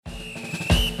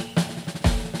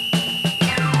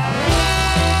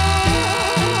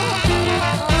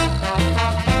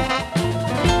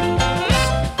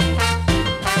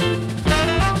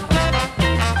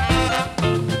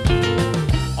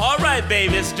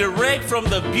direct from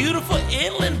the beautiful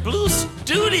Inland Blue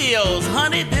Studios.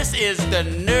 Honey, this is the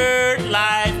Nerd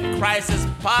Life Crisis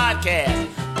Podcast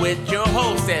with your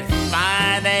hosts, that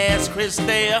fine-ass Chris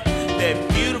Thayer, that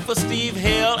beautiful Steve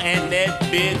Hill, and that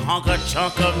big hunker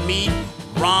chunk of meat,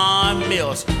 Ron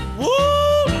Mills. Woo!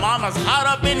 Mama's hot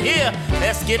up in here.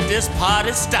 Let's get this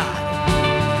party started.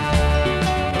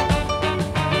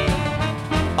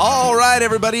 All right,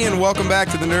 everybody, and welcome back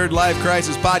to the Nerd Life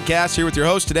Crisis Podcast. Here with your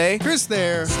host today, Chris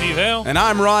there, Steve Hale, and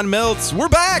I'm Ron Miltz. We're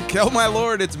back. Oh my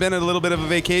Lord, it's been a little bit of a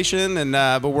vacation, and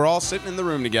but we're all sitting in the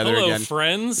room together Hello, again.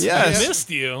 friends. Yes. I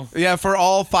missed you. Yeah, for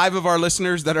all 5 of our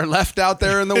listeners that are left out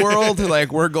there in the world,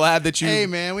 like we're glad that you. Hey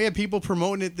man, we had people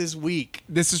promoting it this week.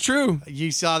 This is true.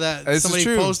 You saw that This somebody is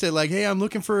true. posted like, "Hey, I'm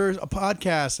looking for a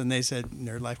podcast," and they said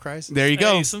Nerd Life Crisis. There you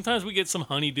go. Hey, sometimes we get some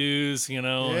honeydews,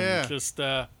 Yeah. and just,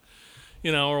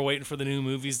 we're waiting for the new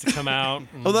movies to come out.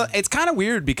 Although it's kind of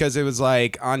weird because it was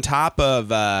like on top of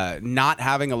not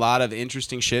having a lot of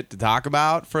interesting shit to talk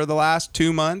about for the last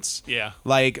 2 months. Yeah.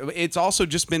 Like it's also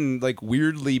just been like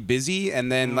weirdly busy,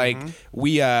 and then like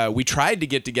we tried to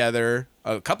get together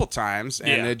a couple times, and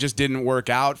Yeah. it just didn't work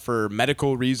out for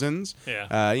medical reasons.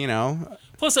 Yeah.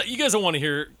 Plus, you guys don't want to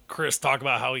hear Chris talk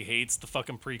about how he hates the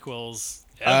fucking prequels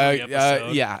every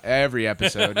episode. Yeah, every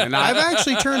episode. And I've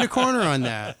actually turned a corner on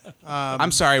that. I'm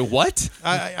sorry, what? No,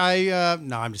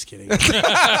 I'm just kidding.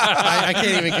 I can't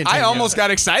even continue. I almost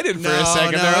got excited for a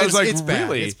second there. I was like, it's bad.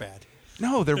 really? It's bad.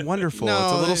 No, they're wonderful. No,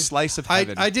 it's a little slice of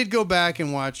heaven. I did go back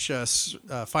and watch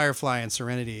Firefly and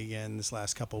Serenity again this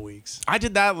last couple weeks. I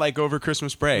did that like over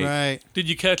Christmas break. Right. Did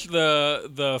you catch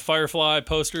the Firefly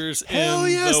posters Hell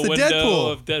in yes, the the window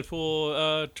Deadpool. of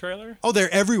Deadpool trailer? Oh,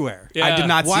 they're everywhere. Yeah. I did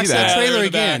not Watch see that that. trailer They're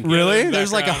in the again. back. Really? Yeah, in the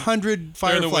There's like background. 100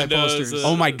 They're in the Firefly windows, posters.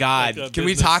 Oh my God! like a Can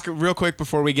we business. talk real quick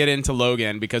before we get into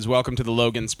Logan? Because welcome to the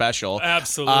Logan special.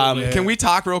 Absolutely. Can we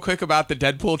talk real quick about the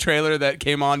Deadpool trailer that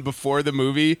came on before the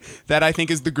movie? That I think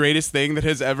is the greatest thing that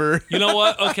has ever. You know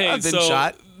what? Okay, been so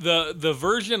shot? the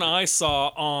version I saw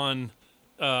on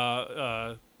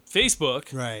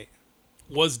Facebook Right.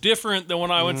 was different than when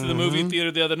I went to the movie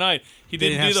theater the other night. He They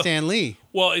didn't didn't do have the Stan Lee.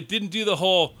 well. It didn't do the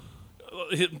whole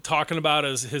him talking about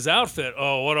his outfit.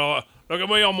 Oh, look at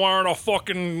me! I'm wearing a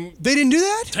fucking They didn't do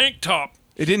that? tank top.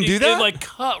 It didn't do that? It like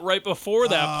cut right before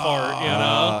that part. You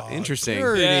know. Interesting.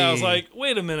 sure. Yeah, I was Dirty. like,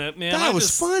 wait a minute, man. That I was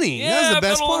just- funny. Yeah, That was the I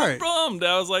best felt a little part. bummed.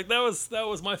 I was like, that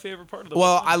was my favorite part of the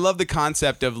Well, movie. I love the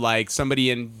concept of like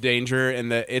somebody in danger,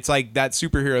 and it's like that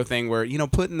superhero thing where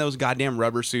putting those goddamn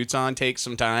rubber suits on takes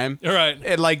some time. All right.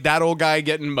 And like that old guy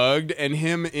getting mugged, and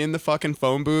him in the fucking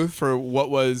phone booth for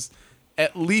what was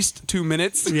at least 2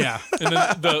 minutes. Yeah. And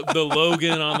then the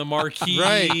Logan on the marquee,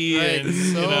 Right, and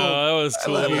so- that was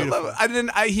cool. I love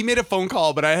it. He made a phone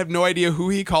call, but I have no idea who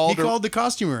he called. He called the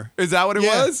costumer. Is that what it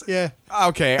Yeah, was? yeah.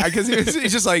 Okay, because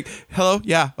he's just like, hello,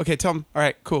 yeah, okay, tell him. All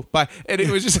right, cool, bye. And it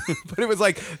was just, but it was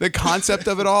like the concept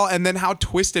of it all, and then how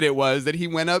twisted it was that he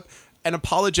went up and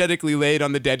apologetically laid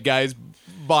on the dead guy's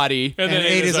body, And then And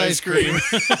ate his ice cream.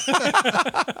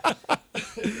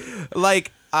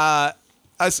 like.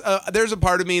 There's a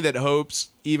part of me that hopes,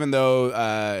 even though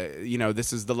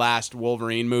this is the last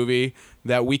Wolverine movie,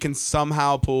 that we can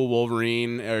somehow pull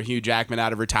Wolverine or Hugh Jackman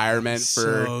out of retirement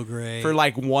So great. for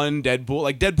like one Deadpool,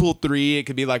 like Deadpool 3. It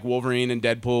could be like Wolverine and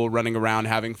Deadpool running around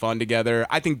having fun together.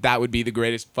 I think that would be the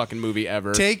greatest fucking movie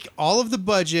ever. Take all of the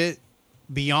budget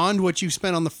beyond what you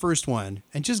spent on the first one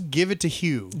and just give it to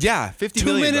Hugh. Yeah, 50 2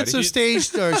 million, minutes buddy. of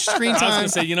stage or screen I was time. gonna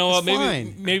say, you know what? is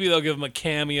fine. Maybe they'll give him a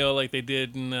cameo like they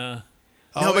did in.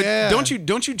 No, but yeah. don't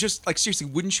you just like seriously?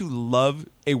 Wouldn't you love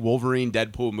a Wolverine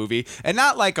Deadpool movie, and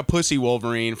not like a pussy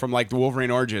Wolverine from like the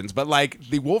Wolverine Origins, but like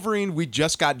the Wolverine we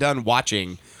just got done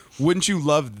watching? Wouldn't you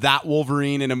love that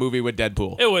Wolverine in a movie with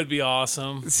Deadpool? It would be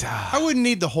awesome. I wouldn't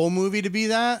need the whole movie to be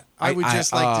that. I would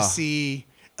just like to see.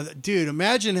 Dude,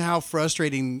 imagine how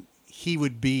frustrating he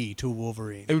would be to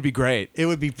Wolverine. It would be great. It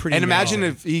would be pretty. And imagine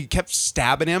amazing. if he kept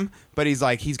stabbing him, but he's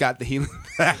got the healing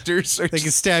factors. they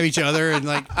could stab each other and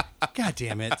like, God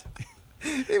damn it.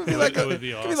 It would be like It would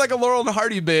be it'd be like a Laurel and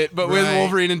Hardy bit, but with Right.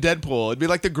 Wolverine and Deadpool. It'd be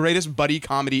like the greatest buddy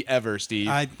comedy ever,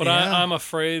 Steve. But yeah. I'm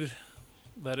afraid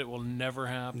that it will never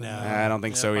happen. No. I don't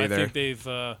think so either. I think they've.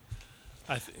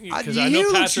 Because he I know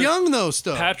looks young though.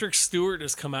 Still, Patrick Stewart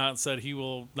has come out and said he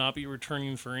will not be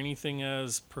returning for anything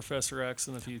as Professor X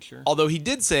in the future. Although he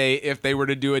did say if they were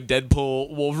to do a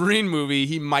Deadpool Wolverine movie,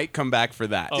 he might come back for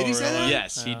that. Did he say that?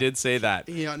 Yes, he did say that.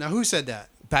 Now who said that?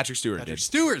 Patrick Stewart Patrick did.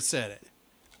 Stewart said it.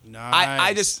 Nice.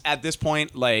 I just, at this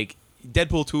point, like,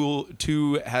 Deadpool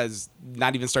 2 has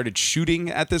not even started shooting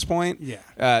at this point.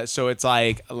 Yeah. So it's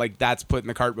like that's putting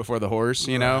the cart before the horse,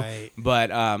 you know? Right. But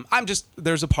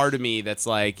there's a part of me that's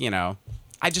like,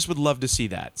 I just would love to see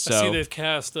that. So I see they've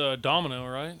cast Domino,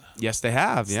 right? yes, they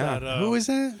have. Yeah, That, Who is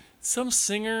that? some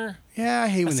singer. Yeah, I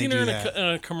hate I when they seen do her that. in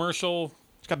a commercial.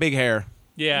 she's got big hair.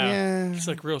 Yeah. Yeah. She's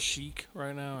like real chic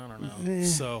right now. I don't know. Eh.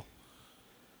 So,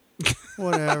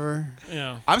 Whatever.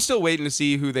 yeah. I'm still waiting to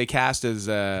see who they cast as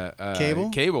Cable?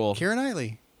 Cable. Keira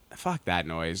Knightley. Fuck that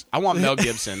noise. I want Mel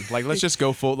Gibson. Like, let's just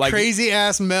go full. Like, Crazy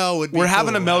ass Mel would be we're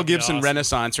having a cool. Mel That'd be Gibson awesome.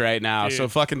 renaissance right now. Dude. So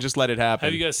fucking just let it happen.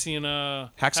 Have you guys seen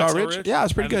Hacksaw Ridge? Yeah,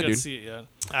 it's pretty I haven't good, got to see it yet.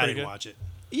 I Pretty didn't good. watch it.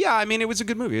 Yeah, I mean, it was a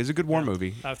good movie. It was a good war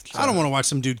movie. I have to try I don't it. want to watch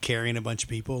some dude carrying a bunch of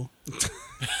people.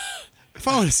 If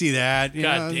I want to see that, you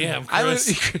know, God damn, I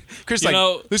Chris. Chris, You like,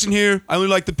 know- listen here. I only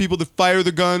like the people that fire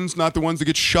the guns, not the ones that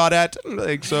get shot at.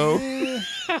 Like, so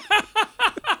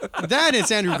that it's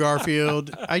Andrew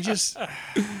Garfield. I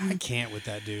can't with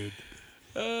that dude.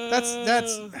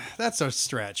 That's a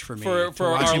stretch for me. for to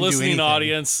watch our him do listening anything.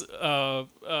 audience,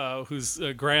 whose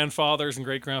grandfathers and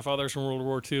great grandfathers from World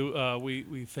War II,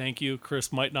 we thank you.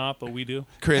 Chris might not, but we do.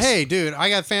 Chris, Hey, dude, I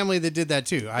got family that did that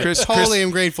too. I Chris- totally Chris-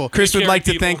 am grateful. Chris would Care like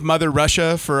to people. thank Mother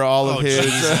Russia for all Oh, of his.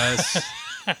 Jesus.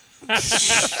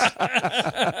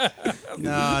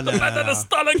 No.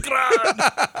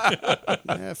 Stalingrad!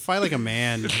 Yeah, fight like a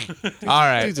man. All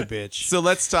right. Dude's a bitch. So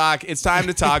let's talk. It's time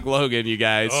to talk Logan, you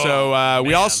guys. Oh, So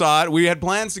we all man. saw it. We had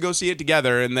plans to go see it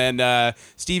together, and then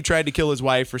Steve tried to kill his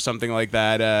wife or something like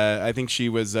that. I think she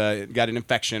was got an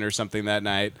infection or something that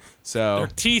night. So Her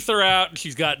teeth are out, and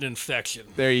she's got an infection.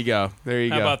 there you go. There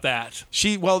you How go. about that?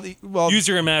 She well. Use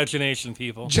your imagination,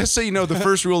 people. Just so you know, the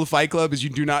first rule of Fight Club is you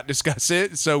do not discuss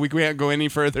it. So we can't go any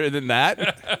further than that.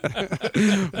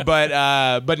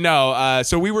 but no.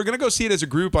 So we were gonna go see it as a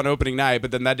group on opening night, but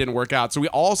then that didn't work out. So we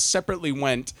all separately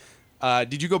went.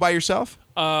 Did you go by yourself?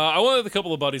 I went with a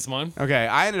couple of buddies of mine. Okay,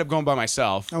 I ended up going by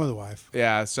myself. I'm with a wife.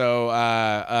 Yeah. So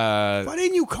Why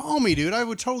didn't you call me, dude? I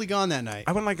would totally gone that night.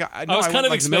 I went like I was kind went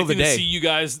of like the middle expecting of the to day. see you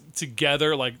guys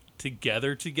together, like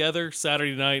together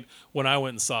Saturday night when I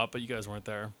went and saw it, but you guys weren't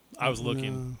there. I was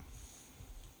looking.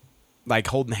 Like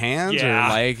holding hands Yeah.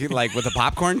 or like with a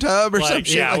popcorn tub or some Like,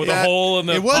 shit yeah, like with that. a hole in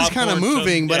the It was kind of popcorn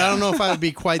moving, tub. but Yeah. I don't know if I would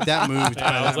be quite that moved by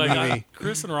I was that like, movie.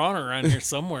 Chris and Ron are around here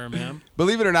somewhere, man.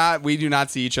 Believe it or not, we do not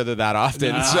see each other that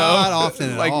often. No. So Not often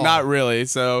at like all. not really.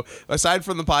 So aside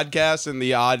from the podcast and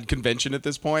the odd convention at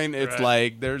this point, it's Right.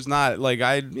 like there's not like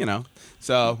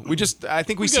So we just I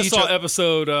think we You see guys each saw other.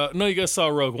 episode. No, you guys saw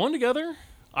Rogue One together.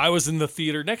 I was in the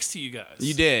theater next to you guys.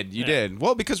 You did.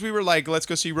 Well, because we were like, let's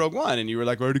go see Rogue One, and you were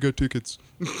like, I already got tickets.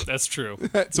 That's true.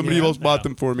 Somebody Yeah. else bought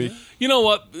them for me. You know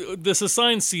what? This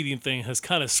assigned seating thing has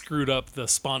kind of screwed up the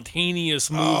spontaneous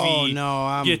movie Oh, no,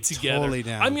 I'm get together. totally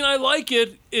down. I mean, I like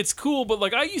it. It's cool, but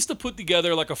like I used to put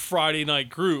together like a Friday night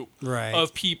group Right.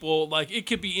 of people. Like it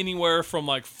could be anywhere from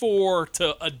like 4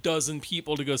 to a dozen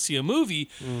people to go see a movie.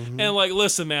 And like,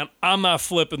 listen, man, I'm not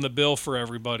flipping the bill for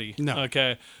everybody. No.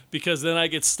 Okay. Because then I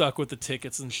get stuck with the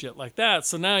tickets and shit like that.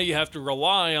 So now you have to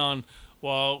rely on,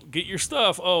 well, get your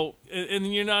stuff. Oh,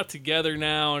 and you're not together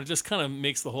now, and it just kind of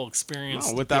makes the whole experience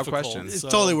No, without difficult. question. It's So-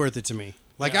 totally worth it to me.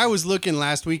 Like I was looking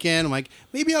last weekend, I'm like,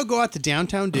 maybe I'll go out to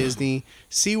downtown Disney,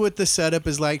 see what the setup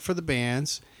is like for the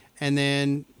bands, and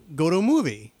then go to a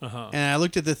movie. Uh-huh. And I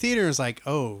looked at the theater and was like,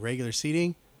 oh, regular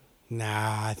seating?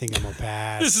 Nah, I think I'm gonna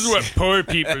pass. This is what poor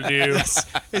people do.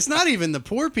 It's not even the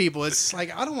poor people. It's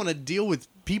like I don't want to deal with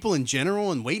people in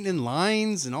general and waiting in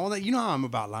lines and all that. You know how I'm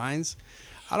about lines.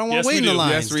 I don't want Yes, to wait we in the do.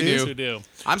 lines. Yes, we dude. do. Yes, we do.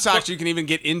 I'm shocked you can even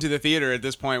get into the theater at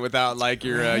this point without like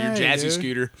your Right, jazzy dude.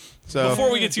 scooter. So Before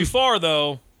we get too far,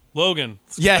 though, Logan.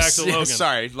 Let's get yes, back to Logan.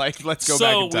 sorry. Like let's go So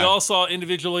back in we time. all saw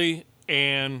individually,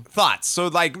 and Thoughts. So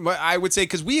like I would say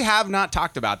because we have not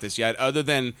talked about this yet, other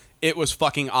than it was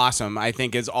fucking awesome. I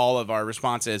think is all of our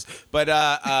responses. But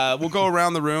we'll go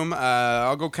around the room.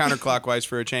 I'll go counterclockwise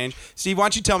for a change. Steve, why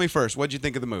don't you tell me first? What'd you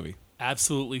think of the movie?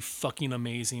 absolutely fucking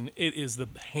amazing. It is the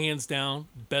hands down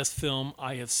best film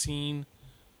I have seen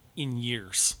in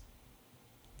years.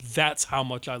 That's how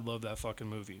much I love that fucking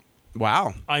movie.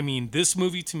 Wow. I mean, this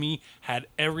movie to me had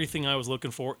everything I was looking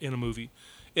for in a movie.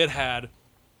 It had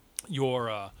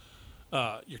your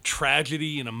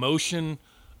tragedy and emotion.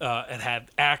 It had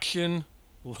action.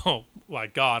 Oh my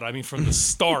God! I mean, from the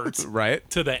start Right.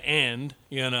 to the end,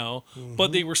 you know.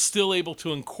 But they were still able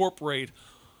to incorporate,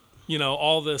 you know,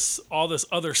 all this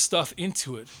other stuff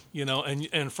into it, you know.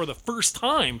 And for the first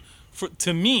time,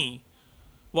 to me,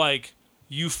 like,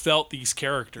 you felt these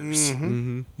characters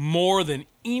more than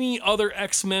any other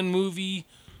X-Men movie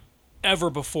ever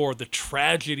before. The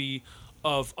tragedy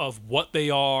of what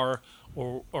they are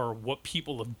or what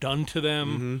people have done to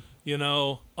them, you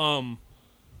know.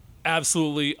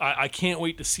 Absolutely, I can't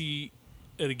wait to see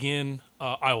it again.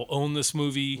 I will own this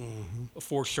movie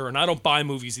for sure. And I don't buy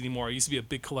movies anymore. I used to be a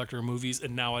big collector of movies,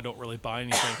 and now I don't really buy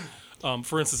anything.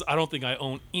 For instance, I don't think I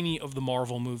own any of the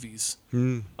Marvel movies.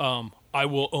 I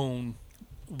will own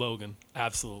Logan,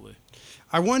 absolutely.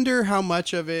 I wonder how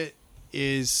much of it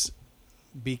is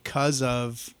because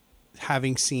of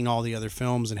having seen all the other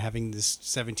films and having this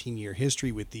 17-year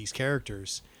history with these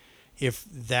characters, if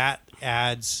that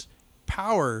adds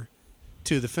power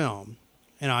to the film.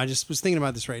 And I just was thinking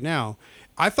about this right now.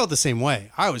 I felt the same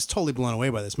way. I was totally blown away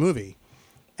by this movie.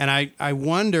 And I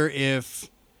wonder if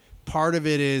part of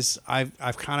it is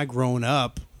I've kind of grown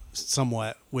up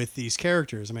somewhat with these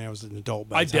characters. I mean, I was an adult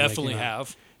by I the time definitely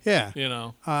have. Yeah. You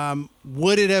know.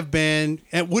 Would it have been,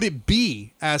 and would it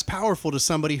be as powerful to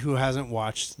somebody who hasn't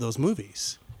watched those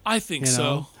movies? I think You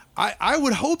know? so. I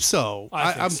would hope so.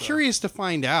 I think I'm so. curious to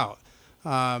find out.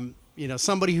 You know,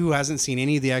 somebody who hasn't seen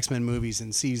any of the X-Men movies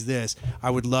and sees this, I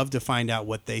would love to find out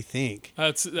what they think.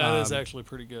 That is actually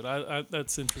pretty good.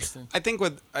 That's interesting. I think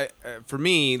for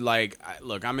me, like,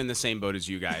 look, I'm in the same boat as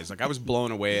you guys. Like, I was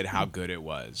blown away at how good it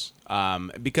was.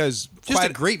 Because Just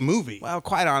a great movie. well,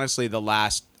 quite honestly, the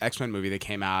last X-Men movie that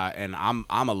came out, and I'm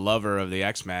a lover of the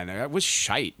X-Men. It was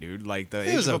shite, dude. Like, the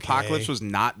Age was of okay. Apocalypse was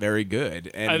not very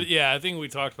good. And I think we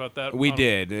talked about that. we on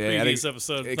did. previous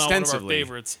episode. It's not one of our extensively.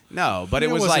 favorites. No, but it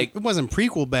was wasn't, like it wasn't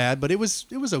prequel bad, but it was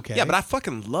okay. yeah, but I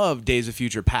fucking love Days of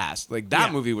Future Past. Like that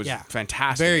Yeah, movie was yeah.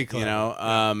 fantastic. Very You clever.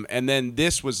 know, and then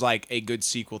this was like a good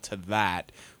sequel to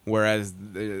that. Whereas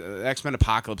the X-Men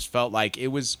Apocalypse felt like it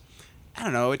was, I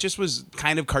don't know, it just was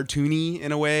kind of cartoony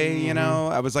in a way. You know,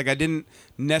 I was like, I didn't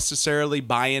necessarily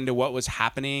buy into what was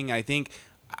happening. I think.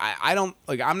 I don't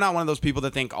like. I'm not one of those people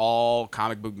that think all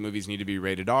comic book movies need to be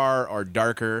rated R or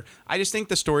darker. I just think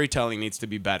the storytelling needs to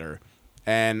be better.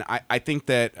 And I think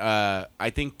that I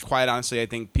think quite honestly, I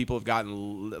think people have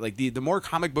gotten like the more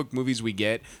comic book movies we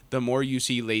get, the more you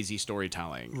see lazy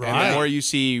storytelling, and Right. the more you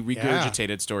see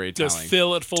regurgitated storytelling. Just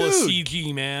fill it full of Dude.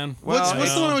 CG, man. what's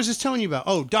Well, the one I was just telling you about?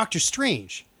 Oh, Doctor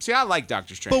Strange. See, I like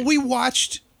Doctor Strange. But we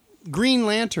watched Green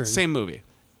Lantern. same movie.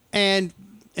 And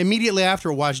immediately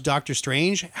after I watched Doctor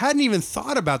Strange, hadn't even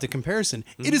thought about the comparison.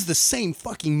 It is the same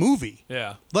fucking movie.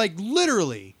 Yeah. Like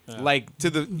literally, Like to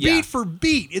the beat for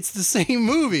beat, it's the same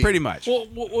movie. pretty much. Well,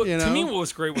 You to me, know? what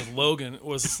was great with Logan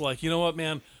was like, you know what,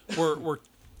 man, we're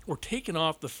taking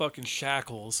off the fucking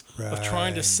shackles of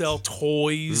trying to Right. sell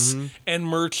toys and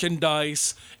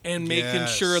merchandise and making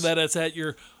Yes. sure that it's at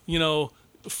your,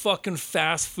 fucking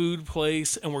fast food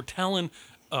place, and we're telling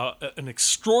an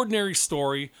extraordinary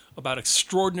story about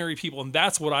extraordinary people, and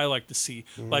that's what I like to see.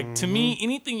 Like, to me,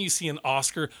 anything you see in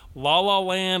Oscar, La La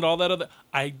Land, all that other,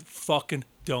 I fucking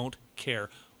don't care.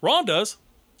 Ron does,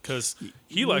 because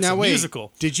he likes Now a wait,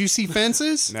 musical. did you see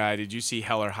Fences? Nah, did you see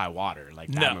Hell or High Water? Like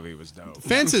that No. movie was dope.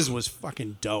 Fences was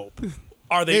fucking dope.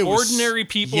 Are they It was- ordinary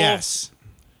people Yes.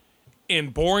 in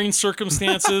boring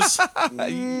circumstances?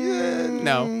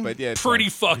 No, but yeah, it's Pretty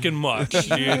fucking much, dude.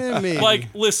 maybe. Like,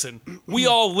 listen, we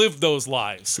all live those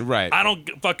lives. Right. I don't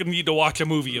fucking need to watch a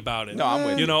movie about it. No, I'm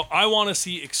with You you. know, I want to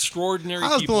see extraordinary I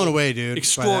was people, blown away, dude, by that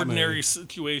extraordinary movie.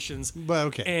 situations. But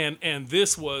okay. And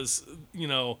this was,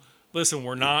 listen,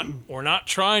 we're not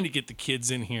trying to get the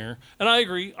kids in here. And I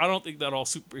agree. I don't think that all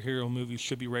superhero movies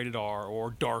should be rated R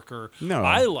or darker. No.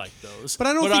 I like those. But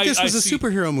I don't think this was a see-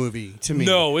 superhero movie to me.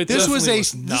 No, it this was a definitely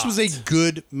was this was a not.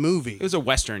 good movie. It was a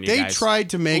western. You They guys. tried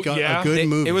to make Oh, a yeah? good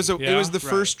movie. It was it Yeah? was the Right.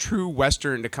 first true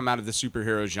western to come out of the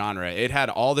superhero genre. It had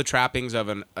all the trappings of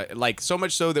an like so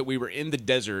much so that we were in the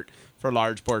desert for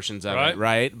large portions of Right. it,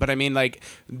 right? But I mean, like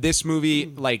this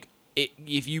movie, like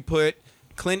if you put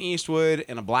Clint Eastwood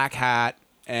in a black hat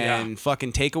and Yeah.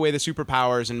 fucking take away the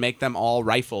superpowers and make them all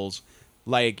rifles.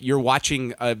 Like you're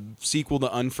watching a sequel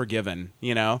to Unforgiven,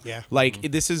 you know? Yeah.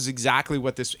 Like this is exactly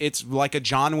what this. It's like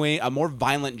a more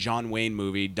violent John Wayne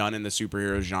movie done in the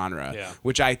superhero genre, Yeah.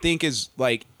 which I think is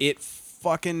like it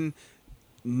fucking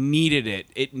needed it.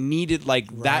 It needed like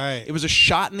that. Right. It was a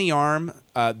shot in the arm.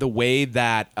 The way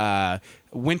that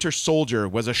Winter Soldier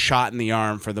was a shot in the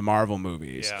arm for the Marvel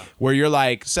movies, Yeah. where you're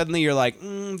like suddenly you're like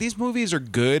these movies are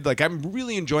good. Like I'm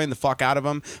really enjoying the fuck out of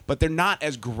them, but they're not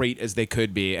as great as they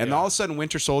could be. And Yeah. all of a sudden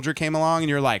Winter Soldier came along, and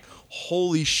you're like,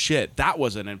 holy shit, that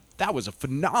was a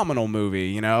phenomenal movie.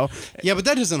 You know? Yeah, but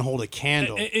that doesn't hold a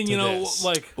candle. And to you know, this.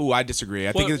 like, Ooh, I disagree.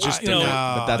 I think Well, it's just you know, different,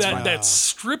 but that's that, fine. that's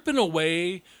stripping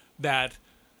away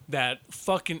that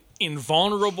fucking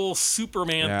invulnerable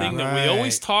Superman Yeah. thing that we Right.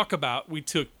 always talk about. We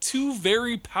took two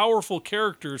very powerful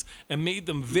characters and made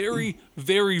them very,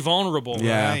 very vulnerable.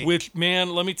 Yeah. Right. Which,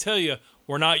 man, let me tell you,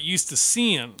 we're not used to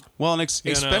seeing. Well, and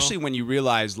You know? especially when you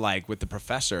realize, like, with the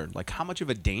professor, like, how much of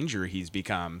a danger he's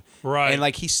become. Right. And,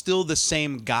 like, he's still the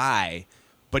same guy,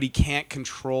 but he can't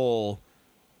control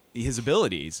his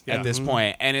abilities Yeah. at this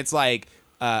point. And it's like,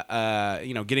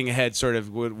 getting ahead, sort of,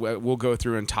 we'll go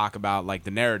through and talk about, like,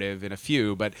 the narrative in a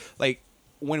few. But, like,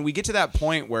 when we get to that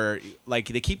point where, like,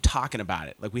 they keep talking about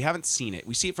it, like, we haven't seen it.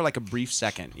 We see it for, like, a brief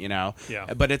second, you know?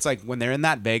 Yeah. But it's like when they're in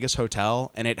that Vegas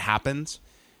hotel and it happens,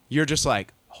 you're just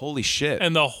like, holy shit.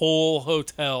 And the whole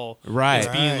hotel Right. is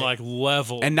being Right. like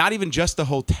leveled. And not even just the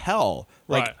hotel,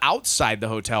 like Right. outside the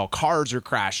hotel, cars are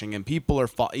crashing and people are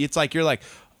it's like, you're like,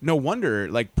 no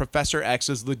wonder, like, Professor X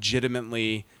is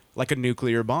legitimately like a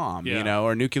nuclear bomb, Yeah. you know,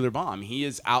 or nuclear bomb. He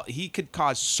is out. He could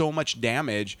cause so much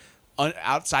damage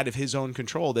outside of his own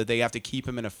control that they have to keep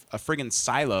him in a friggin'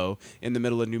 silo in the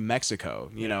middle of New Mexico.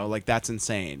 You know, like, that's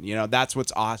insane. You know, that's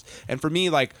what's awesome. And for me,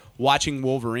 like, watching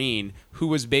Wolverine, who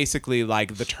was basically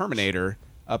like the Terminator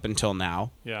up until now.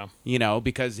 yeah. You know,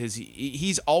 because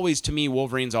he's always, to me,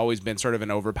 Wolverine's always been sort of an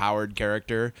overpowered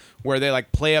character where they,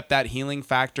 like, play up that healing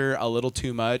factor a little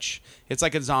too much. It's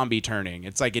like a zombie turning.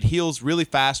 It's like it heals really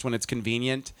fast when it's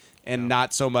convenient and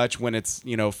not so much when it's,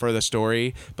 you know, for the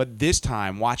story. But this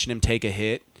time, watching him take a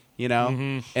hit, you know,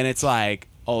 and it's like,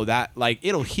 oh, that, like,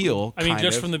 it'll heal. I mean, kind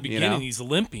just of, from the you beginning, know? he's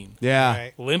limping. Yeah.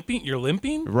 Right. Limping? You're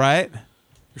limping? Right.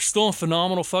 You're still in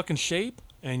phenomenal fucking shape,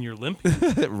 and you're limping.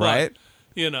 Right. But,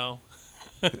 you know,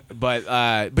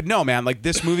 But no, man, like,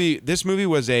 this movie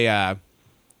was a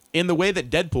in the way that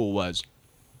Deadpool was,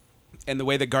 and the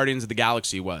way that Guardians of the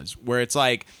Galaxy was, where it's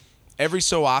like every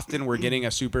so often we're getting a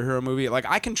superhero movie. Like,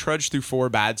 I can trudge through 4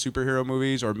 bad superhero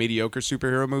movies or mediocre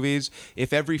superhero movies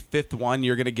if every 5th one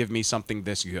you're gonna give me something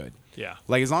this good. yeah.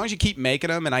 Like, as long as you keep making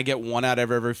them and I get 1 out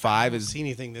of every 5 I haven't is seen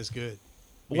anything this good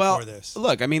well. before this.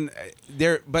 Look, I mean,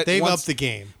 but They've once- upped the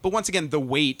game. But once again, the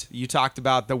weight, you talked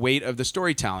about the weight of the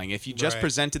storytelling. If you just Right.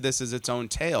 presented this as its own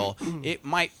tale, it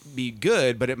might be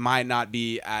good, but it might not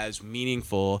be as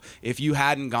meaningful if you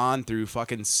hadn't gone through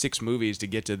fucking 6 movies to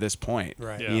get to this point.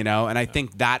 Right. Yeah. You know, and I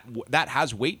think that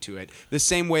has weight to it. The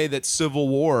same way that Civil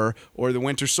War or The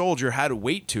Winter Soldier had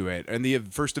weight to it, and the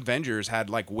first Avengers had,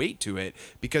 like, weight to it,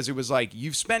 because it was like,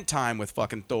 you've spent time with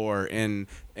fucking Thor and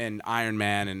Iron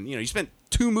Man, and, you know, you spent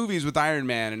 2 movies with Iron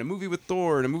Man and a movie with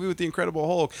Thor and a movie with the Incredible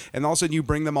Hulk, and all of a sudden you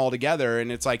bring them all together, and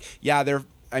it's like, yeah,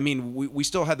 we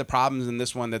still had the problems in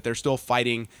this one that they're still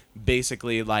fighting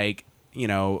basically, like, you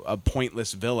know, a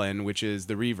pointless villain, which is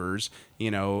the Reavers.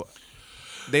 You know,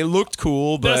 they looked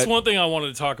cool, but That's one thing I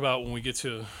wanted to talk about when we get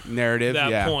to narrative,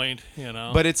 that yeah. point, you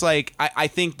know. But it's like, I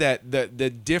think that the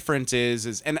difference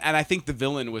is and I think the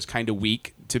villain was kind of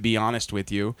weak, to be honest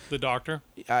with you. the Doctor.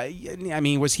 I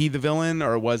mean, was he the villain,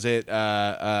 or was it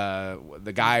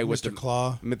the guy with Mr.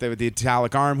 Claw. with the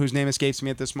italic arm, whose name escapes me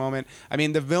at this moment? I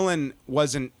mean, the villain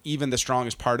wasn't even the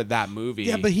strongest part of that movie.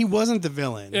 Yeah, but he wasn't the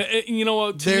villain. You know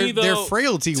what? To Their- me, though, their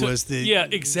frailty was the- yeah,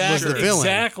 exactly, was the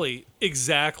villain.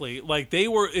 exactly. Like they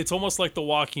were. It's almost like The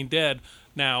Walking Dead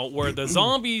now, where the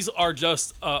zombies are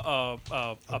just a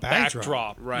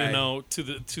backdrop, Right. you know, to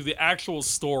the actual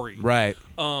story. right.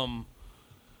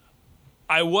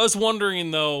 I was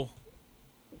wondering though,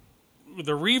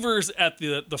 the Reavers at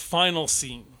the final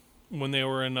scene when they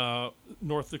were in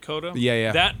North Dakota.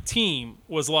 Yeah. That team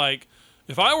was like,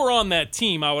 if I were on that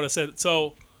team, I would have said,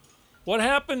 so what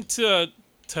happened to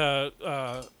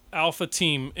Alpha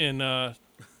Team in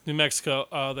New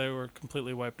Mexico? They were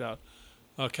completely wiped out.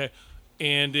 Okay.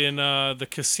 And in the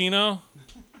casino,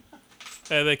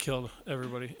 they killed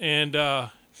everybody. And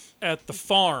at the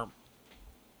farm,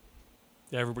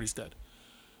 everybody's dead.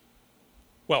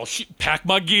 Well, pack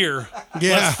my gear.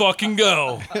 Yeah. Let's fucking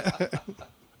go.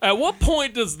 At what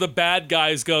point does the bad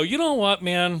guys go, you know what,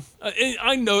 man?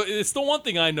 I know it's the one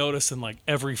thing I notice in like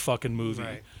every fucking movie.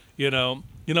 Right. You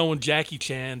know when Jackie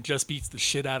Chan just beats the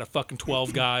shit out of fucking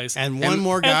 12 guys. And one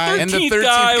more guy. And the 13th 13th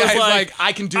guy was guy's like, like,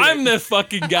 I can do it. I'm the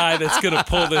fucking guy that's gonna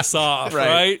pull this off,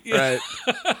 right? Right.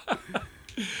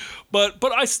 But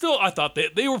I thought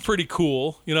they were pretty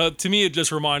cool. You know, to me it just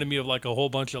reminded me of like a whole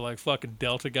bunch of like fucking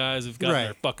Delta guys who've got Right.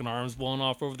 their fucking arms blown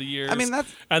off over the years. I mean,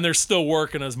 that's- and they're still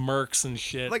working as mercs and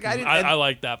shit. Like, And I I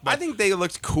like that. But I think they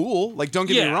looked cool. Like, don't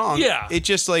get me Yeah, wrong. yeah. It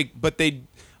just like, but they,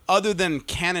 other than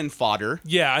cannon fodder.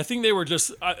 yeah, I think they were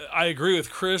just. I agree with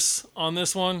Chris on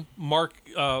this one. Mark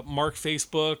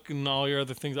Facebook and all your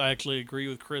other things. I actually agree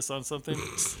with Chris on something.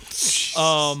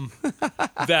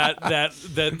 That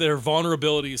their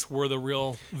vulnerabilities were the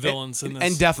real villains in this.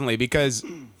 And definitely, because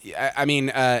I mean,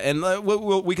 and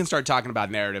we can start talking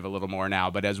about narrative a little more now,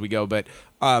 but as we go, but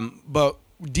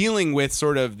dealing with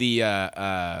sort of the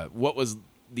what was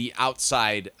the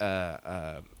outside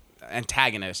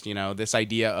antagonist. You know, this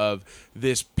idea of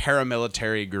this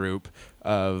paramilitary group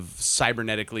of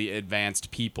cybernetically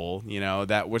advanced people, you know,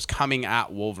 that was coming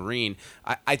at Wolverine.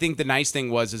 I think the nice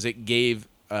thing is it gave.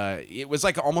 It was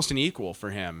like almost an equal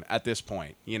for him at this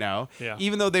point, you know? Yeah.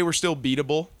 Even though they were still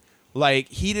beatable, like,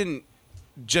 he didn't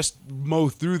just mow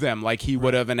through them like he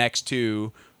would have an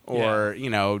X2 or, you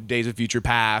know, Days of Future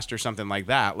Past or something like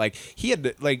that. Like, he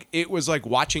had, like, it was like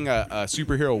watching a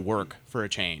superhero work for a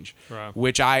change, Right.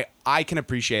 which I can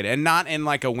appreciate. And not in,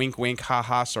 like, a wink-wink,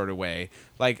 ha-ha sort of way.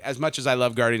 Like, as much as I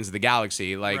love Guardians of the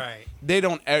Galaxy, like, Right. they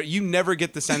don't, you never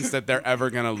get the sense that they're ever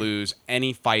going to lose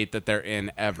any fight that they're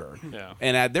in ever. Yeah.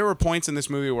 And there were points in this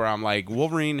movie where I'm like,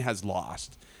 Wolverine has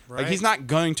lost. Like, he's Right. not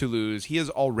going to lose. He has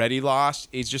already lost.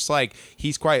 It's just like,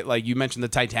 he's quite, like you mentioned the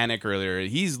Titanic earlier.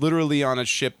 He's literally on a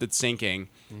ship that's sinking,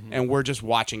 and we're just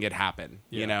watching it happen,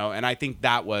 you Yeah. know? And I think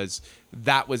that was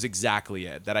exactly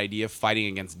it. That idea of fighting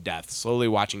against death, slowly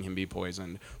watching him be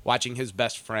poisoned, watching his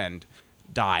best friend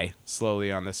die slowly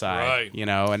on the side, Right. you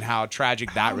know, and how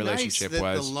tragic that How relationship nice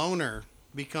that was. the loner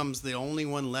becomes the only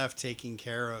one left taking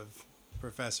care of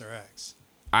Professor X.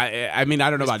 I mean, I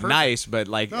don't know It's about perfect. nice, but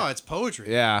like, No, it's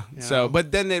poetry. yeah. You So, know?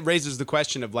 but then it raises the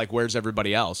question of like, where's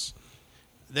everybody else?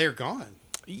 They're gone.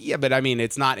 Yeah, but I mean,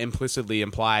 it's not implicitly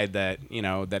implied that, you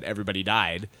know, that everybody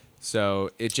died. So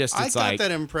it's I like got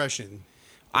that impression.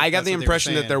 I got That's the what they were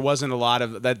impression that saying. there wasn't a lot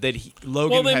of that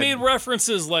Logan. Well, they had, made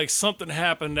references like something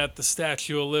happened at the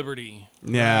Statue of Liberty.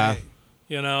 yeah. Right.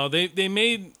 You know, they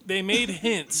made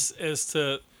hints as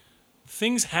to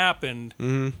things happened,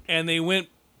 and they went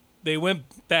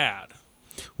bad.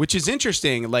 Which is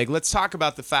interesting. Like, let's talk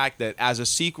about the fact that as a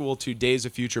sequel to Days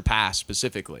of Future Past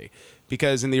specifically,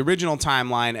 because in the original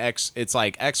timeline, it's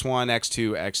like X1,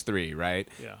 X2, X3, right?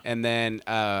 Yeah. And then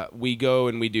we go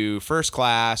and we do First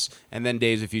Class and then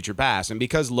Days of Future Past. And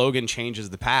because Logan changes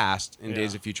the past in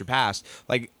Days Yeah. of Future Past,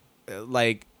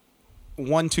 like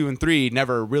 1, 2, and 3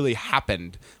 never really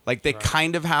happened. Like, they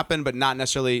kind of happened, but not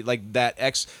necessarily like that.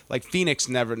 Like Phoenix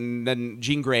never, then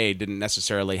Jean Grey didn't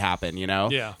necessarily happen, you know?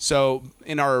 Yeah. So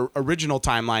in our original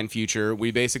timeline future, we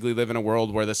basically live in a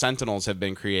world where the Sentinels have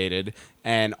been created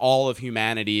and all of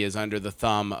humanity is under the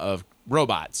thumb of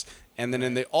robots. And then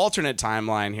in the alternate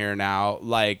timeline here now,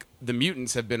 like, the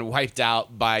mutants have been wiped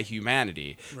out by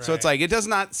humanity. So it's Right. like, it does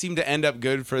not seem to end up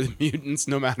good for the mutants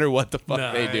no matter what the fuck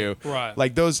No. they do. Right.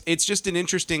 Like, it's just an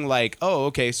interesting, like, oh,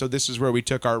 okay, so this is where we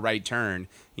took our right turn,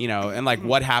 you know, and like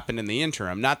what happened in the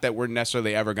interim. Not that we're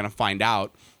necessarily ever going to find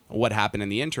out what happened in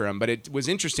the interim, but it was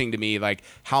interesting to me, like,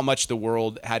 how much the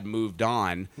world had moved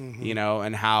on, you know,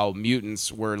 and how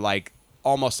mutants were like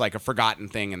almost like a forgotten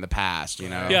thing in the past, you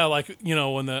know? Yeah, like, you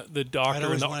know, when the doctor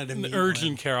always in wanted to the meet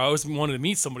urgent one. care, I always wanted to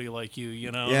meet somebody like you,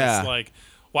 you know? Yeah. It's like,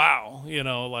 wow, you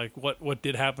know, like what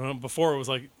did happen before? It was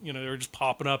like, you know, they were just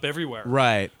popping up everywhere.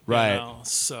 Right, you right. know?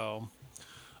 So,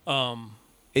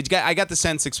 I got the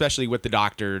sense, especially with the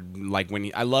doctor, like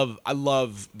when I love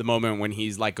the moment when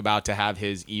he's like about to have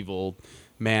his evil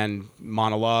man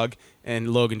monologue,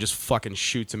 and Logan just fucking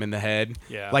shoots him in the head.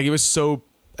 Yeah. Like, it was so.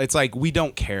 It's like, we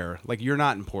don't care. Like, you're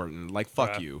not important. Like,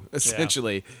 fuck Yeah. you.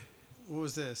 Essentially. What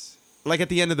was this? Like at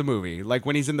the end of the movie, like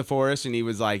when he's in the forest and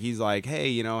he's like, hey,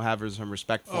 you know, have some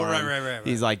respect for Oh, him. right.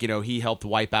 He's like, you know, he helped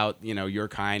wipe out, you know, your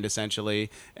kind essentially.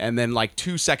 And then like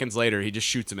 2 seconds later, he just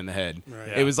shoots him in the head. Right.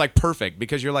 Yeah. It was like perfect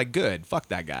because you're like, good, fuck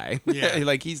that guy. Yeah.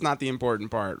 Like, he's not the important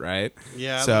part, right?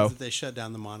 Yeah, I So love that they shut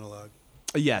down the monologue.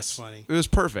 yes, funny. it was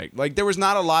perfect. Like, there was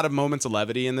not a lot of moments of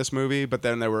levity in this movie, but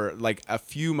then there were like a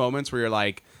few moments where you're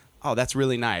like, oh, that's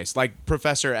really nice. Like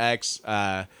Professor X.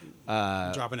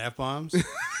 Dropping F bombs.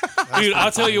 dude,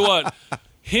 I'll tell you what,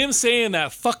 him saying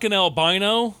that fucking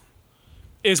albino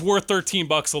is worth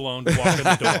 $13 alone to walk in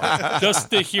the door. Just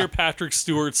to hear Patrick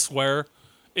Stewart swear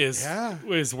is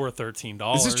worth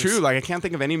 $13. This is true. Like, I can't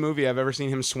think of any movie I've ever seen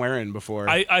him swear in before.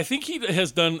 I think he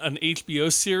has done an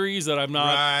HBO series that I'm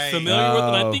not Right. familiar with,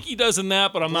 and I Oh. think he does in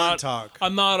that, but I'm Blunt not. Talk.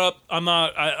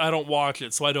 I don't watch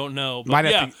it, so I don't know. But Might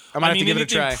have yeah, to- I might have to give it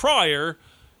a anything try. Prior,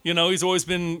 you know, he's always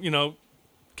been, you know,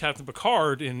 Captain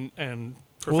Picard and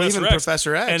Professor Well, even X,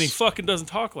 Professor X. and he fucking doesn't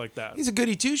talk like that. He's a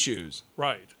goody two shoes.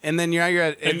 Right. And then you're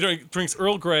at. And he drinks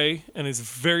Earl Grey and is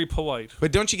very polite.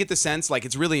 But don't you get the sense, like,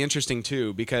 it's really interesting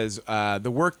too, because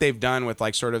the work they've done with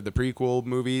like sort of the prequel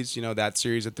movies, you know, that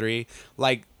series of 3,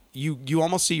 like, you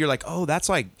almost see, you're like, oh, that's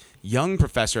like young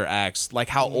Professor X, like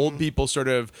how old people sort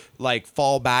of like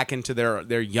fall back into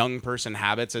their young person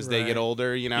habits as they Right. get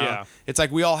older, you know? Yeah. It's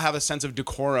like we all have a sense of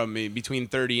decorum between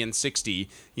 30 and 60,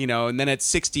 you know, and then at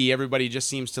 60, everybody just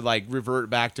seems to like revert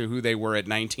back to who they were at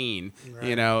 19, you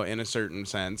Right. know, in a certain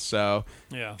sense. So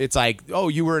Yeah. it's like, oh,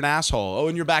 you were an asshole. Oh,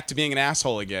 and you're back to being an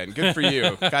asshole again. Good for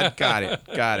you.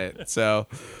 Got it. So,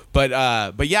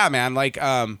 but yeah, man, like,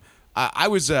 I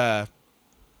was,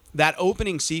 that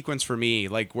opening sequence for me,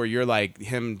 like where you're like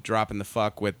him dropping the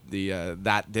fuck with the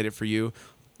that did it for you.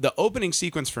 The opening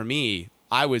sequence for me,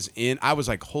 I was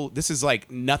like, this is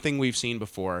like nothing we've seen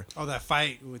before. Oh, that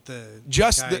fight with the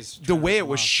Just guys the trying to way it come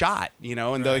was off. shot, you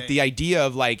know, and Right. the idea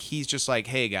of like he's just like,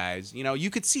 hey guys, you know, you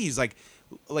could see he's like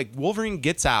Wolverine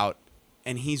gets out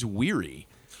and he's weary.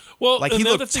 Well, Like, he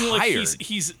another looked thing, like tired.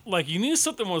 he's like, you knew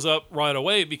something was up right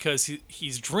away because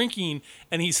he's drinking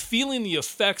and he's feeling the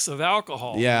effects of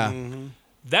alcohol. Yeah.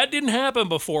 That didn't happen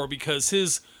before because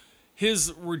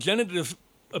his regenerative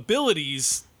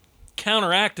abilities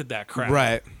counteracted that crap.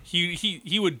 Right.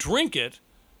 He would drink it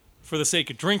for the sake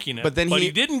of drinking it, But then he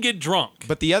he- didn't get drunk.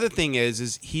 But the other thing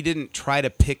is he didn't try to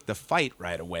pick the fight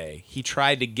right away. He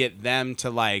tried to get them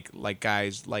to like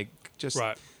guys, like just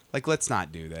Right. like, let's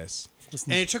not do this.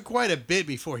 And it took quite a bit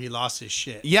before he lost his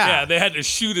shit. Yeah, they had to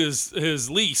shoot his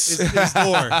lease. His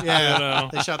door. Yeah. know.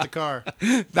 They shot the car.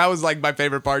 That was like my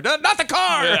favorite part. No, not the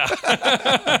car.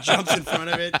 Yeah. Jumps in front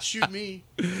of it. Shoot me.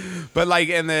 But like,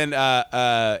 and then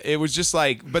it was just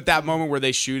like, but that moment where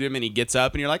they shoot him and he gets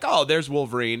up and you're like, oh, there's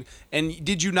Wolverine. And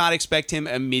did you not expect him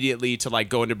immediately to like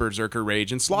go into berserker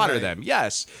rage and slaughter Right. them?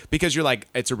 Yes, because you're like,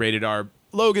 it's a rated R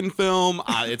Logan film.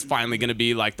 It's finally going to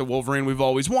be like the Wolverine we've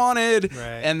always wanted. Right.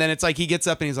 And then it's like he gets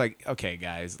up and he's like, okay,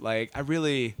 guys, like I'm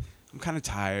kind of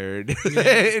tired.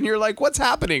 And you're like, what's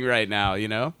happening right now, you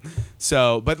know?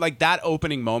 So, but like that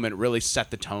opening moment really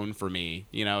set the tone for me,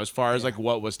 you know, as far as like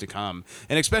what was to come.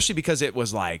 And especially because it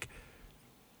was like,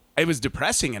 it was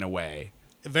depressing in a way,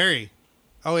 Very.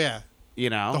 Oh, yeah. you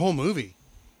know? The whole movie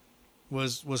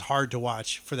was hard to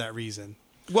watch for that reason.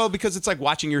 Well, because it's like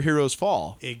watching your heroes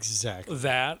fall. Exactly.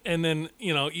 That, and then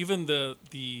even the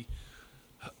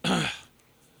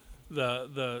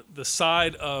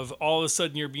side of all of a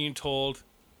sudden you're being told,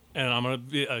 and I'm gonna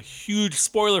be a huge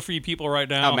spoiler for you people right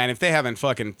now. Oh man, if they haven't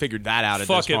fucking figured that out at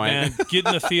Fuck this it, point. man. Get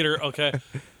in the theater, okay?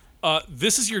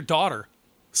 This is your daughter.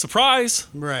 Surprise,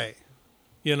 Right.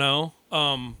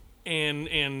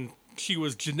 and she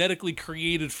was genetically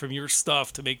created from your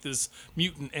stuff to make this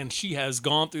mutant, and she has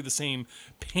gone through the same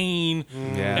pain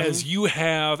Yeah. as you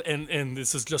have, and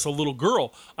this is just a little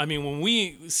girl. I mean, when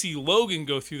we see Logan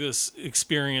go through this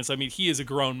experience, I mean, he is a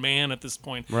grown man at this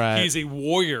point. Right. He is a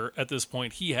warrior at this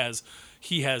point. He has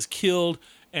killed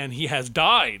and he has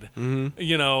died,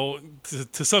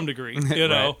 to some degree,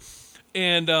 Right.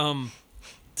 and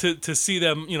to see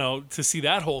them, to see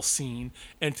that whole scene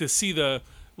and to see the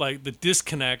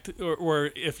disconnect, or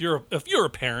if you're a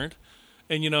parent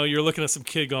and you're looking at some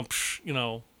kid going,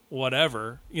 psh,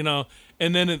 whatever,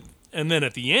 and then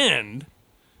at the end,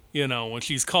 when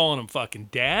she's calling him fucking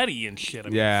daddy and shit, I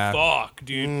mean, Yeah. fuck,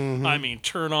 dude. I mean,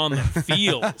 turn on the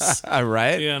feels,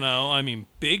 Right? I mean,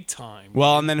 big time.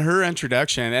 Well, and then her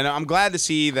introduction, and I'm glad to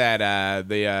see that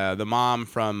the mom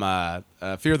from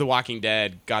Fear the Walking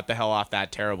Dead got the hell off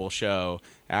that terrible show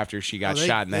after she got Oh, they-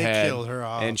 shot in the they head, killed her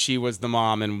off. and she was the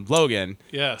mom in Logan.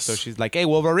 Yes. So she's like, "Hey,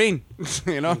 Wolverine," Right? She's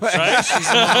the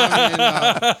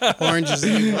mom in Orange is the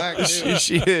New Black. too.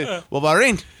 she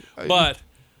Wolverine. But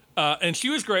and she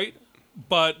was great,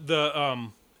 but the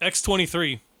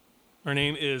X-23, her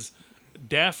name is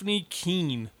Daphne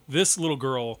Keene. This little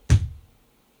girl,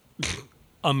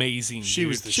 amazing. She dude.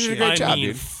 was the She did a shit. great I job, mean,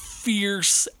 dude.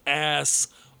 fierce ass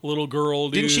little girl.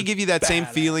 Dude. Didn't she give you that same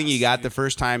feeling you got the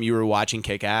first time you were watching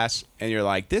Kick-Ass, and you're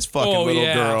like, "This fucking Oh, little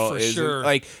yeah, girl for is sure.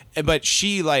 like," but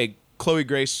she like Chloe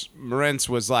Grace Moretz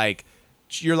was like,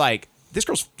 you're like, this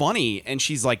girl's funny, and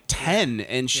she's like 10,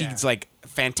 and she's Yeah. like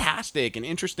fantastic and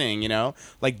interesting,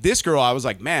 like this girl, I was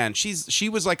like, man, she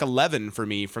was like 11 for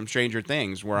me from Stranger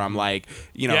Things, where I'm like,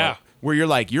 Yeah. where you're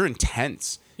like, you're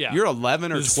intense. Yeah. You're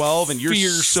 11 or This 12 and you're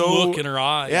fierce so look in her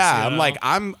eyes, Yeah, you I'm know? like,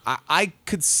 I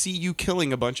could see you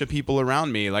killing a bunch of people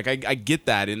around me. Like I get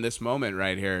that in this moment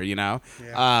right here, Yeah.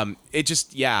 It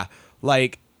just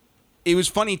like it was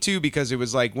funny too, because it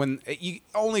was like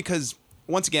only because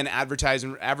once again,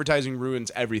 advertising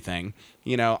ruins everything.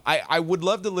 I would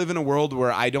love to live in a world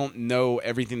where I don't know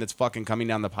everything that's fucking coming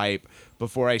down the pipe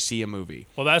before I see a movie.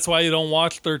 Well, that's why you don't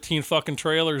watch 13 fucking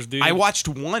trailers, dude. I watched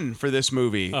one for this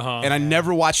movie, and I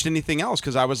never watched anything else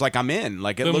because I was like, I'm in.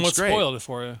 Like, it Then looks what great. spoiled it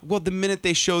for you? Well, the minute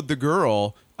they showed the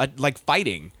girl like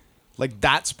fighting, Like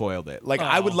that spoiled it. Like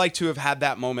I would Oh. like to have had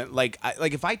that moment. Like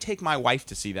if I take my wife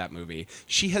to see that movie,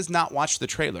 she has not watched the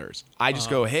trailers. I just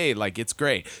go, hey, like it's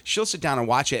great. She'll sit down and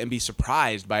watch it and be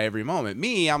surprised by every moment.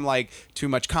 Me, I'm like too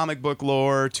much comic book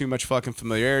lore, too much fucking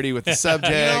familiarity with the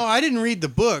subject. No, I didn't read the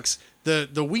books.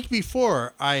 The week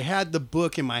before, I had the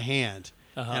book in my hand,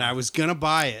 and I was gonna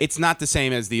buy it. It's not the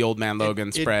same as the Old Man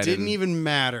Logan spread. It didn't and- even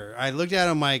matter. I looked at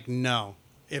it, I'm like, no.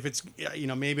 If it's,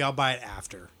 maybe I'll buy it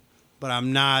after, but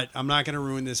I'm not gonna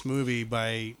ruin this movie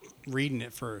by reading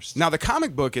it first. Now the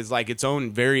comic book is like its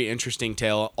own very interesting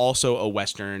tale, also a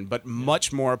Western, but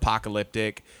much more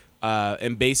apocalyptic.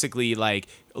 And basically, like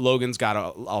Logan's got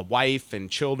a wife and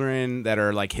children that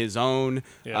are like his own.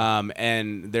 Yeah.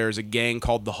 And there's a gang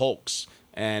called the Hulks.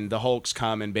 And the Hulks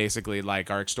come and basically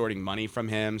like are extorting money from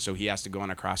him, so he has to go on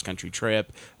a cross country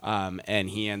trip. And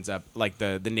he ends up like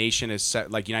the nation is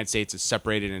like United States is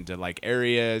separated into like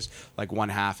areas. Like one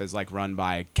half is like run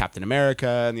by Captain America,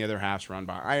 and the other half's run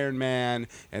by Iron Man.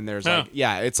 And there's Huh.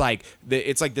 like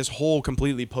it's like this whole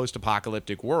completely post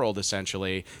apocalyptic world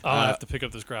essentially. I'll have to pick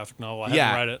up this graphic novel. I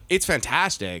haven't read it. It's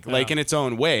fantastic, like Yeah. in its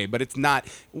own way, but it's not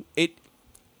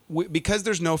because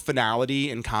there's no finality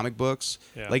in comic books.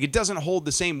 Yeah. Like it doesn't hold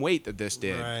the same weight that this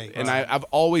did. Right. And I've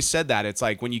always said that it's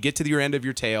like when you get to your end of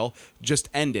your tale, just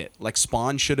end it. Like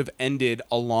Spawn should have ended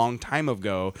a long time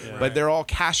ago, but they're all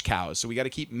cash cows, so we got to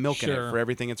keep milking Sure. it for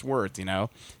everything it's worth,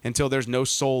 until there's no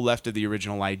soul left of the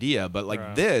original idea. But like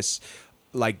Right. this.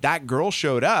 Like that girl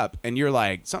showed up, and you're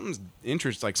like, something's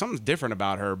interesting. Like something's different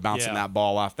about her bouncing Yeah. that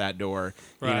ball off that door,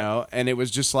 Right. And it was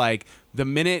just like the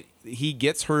minute he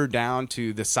gets her down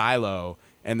to the silo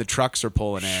and the trucks are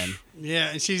pulling in. Yeah,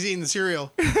 and she's eating the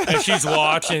cereal, And she's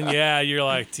watching. Yeah, you're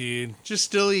like, dude. just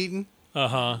still eating. I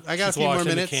got a She's few more watching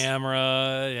minutes. The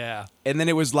camera. Yeah. And then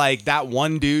it was like that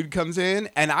one dude comes in,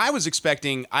 and I was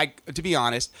expecting, to be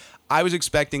honest, I was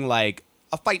expecting like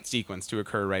a fight sequence to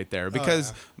occur right there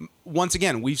because once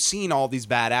again, we've seen all these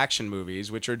bad action movies,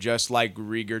 which are just like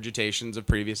regurgitations of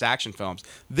previous action films.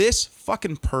 This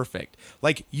fucking perfect.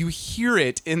 Like you hear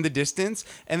it in the distance,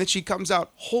 and then she comes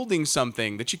out holding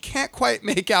something that you can't quite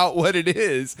make out what it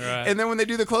is. Right. And then when they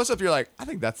do the close up, you're like, I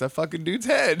think that's that fucking dude's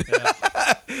head.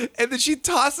 And then she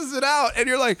tosses it out, and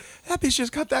you're like, that bitch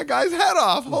just cut that guy's head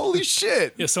off. Holy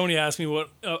shit. Yeah, somebody asked me what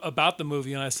about the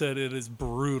movie, and I said it is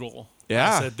brutal.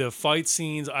 Yeah. I said the fight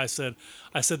scenes. I said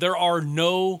there are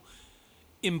no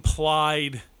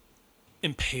implied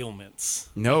impalements.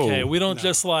 No. Okay, we don't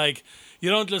just like you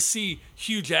don't just see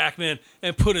Hugh Jackman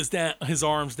and put his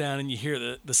arms down and you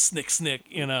hear the snick.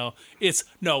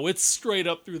 It's straight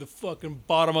up through the fucking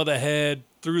bottom of the head,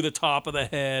 through the top of the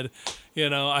head.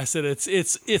 I said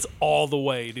it's all the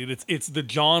way, dude. It's the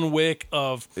John Wick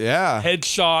of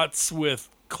headshots with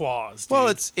claws. Dude. Well,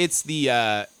 it's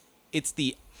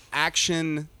the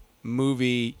action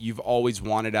movie you've always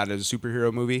wanted out of a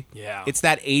superhero movie. Yeah. It's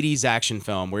that 80s action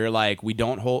film where you're like, we're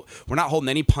not holding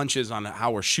any punches on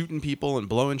how we're shooting people and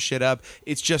blowing shit up.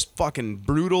 It's just fucking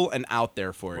brutal and out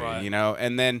there for you, Right.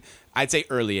 And then I'd say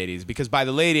early 80s, because by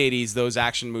the late 80s, those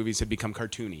action movies had become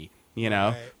cartoony.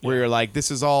 Where you're like, this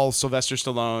is all Sylvester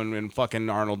Stallone and fucking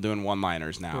Arnold doing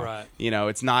one-liners now. Right.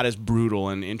 It's not as brutal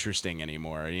and interesting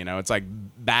anymore. It's like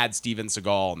bad Steven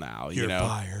Seagal now. You're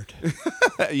fired.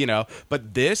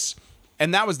 But this,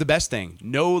 and that was the best thing.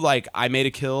 No, like I made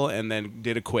a kill and then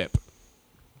did a quip.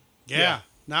 Yeah.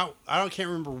 Now I can't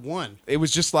remember one. It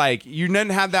was just like you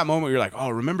didn't have that moment where you're like, oh,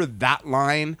 remember that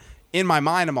line? In my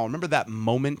mind, I'm all remember that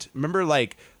moment. Remember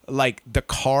like the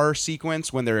car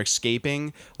sequence when they're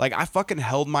escaping. Like I fucking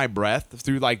held my breath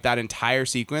through like that entire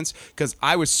sequence because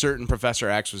I was certain Professor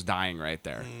X was dying right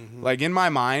there. Like in my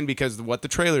mind, because what the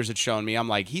trailers had shown me, I'm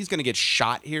like, he's gonna get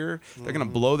shot here. They're gonna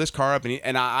blow this car up,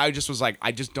 and I just was like,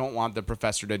 I just don't want the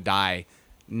professor to die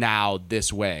now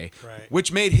this way. Right.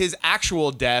 Which made his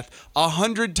actual death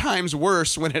 100 times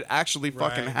worse when it actually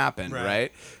fucking Right. happened, Right.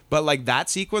 right? But like that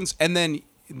sequence, and then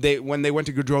when they went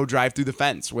to go drive through the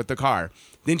fence with the car,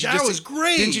 That was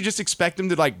great. Didn't you just expect him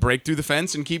to like break through the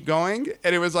fence and keep going?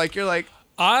 And it was like you're like,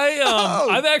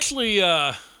 I've actually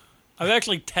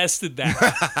tested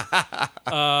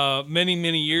that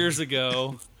many years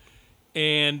ago,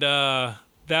 and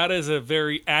that is a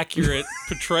very accurate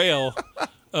portrayal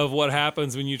of what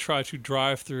happens when you try to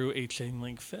drive through a chain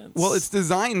link fence. well, it's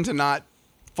designed to not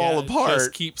fall It apart.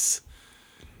 just keeps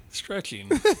stretching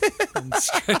and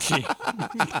stretching.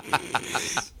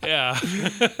 Yeah,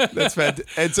 That's fantastic.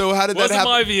 And so how did that wasn't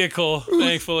happen? my vehicle.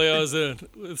 Thankfully, I was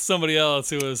with somebody else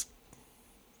who was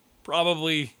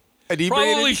probably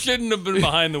Inebriated? shouldn't have been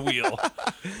behind the wheel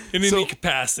in So any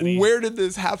capacity. Where did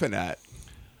this happen at?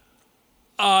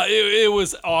 It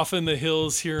was off in the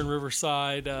hills here in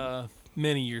Riverside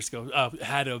many years ago.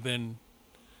 Had to have been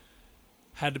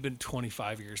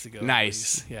 25 years ago.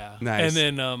 Nice. Yeah. Nice.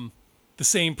 And then the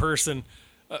same person.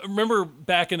 Remember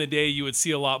back in the day, you would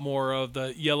see a lot more of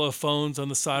the yellow phones on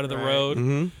the side of the road.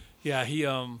 Mm-hmm. Yeah. He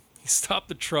stopped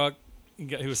the truck.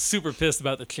 He was super pissed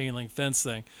about the chain link fence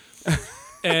thing.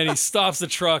 And he stops the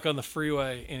truck on the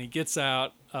freeway and he gets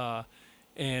out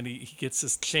and he gets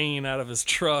his chain out of his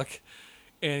truck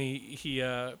and he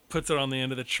puts it on the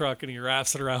end of the truck and he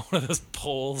wraps it around one of those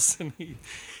poles and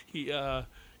he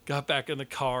got back in the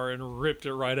car and ripped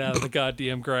it right out of the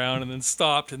goddamn ground and then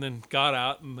stopped and then got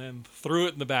out and then threw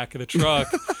it in the back of the truck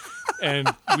and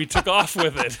we took off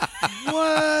with it.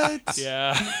 What?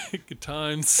 Yeah, good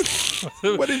times.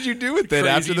 What did you do with it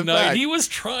after the night. fact? He was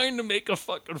trying to make a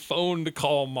fucking phone to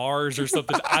call Mars or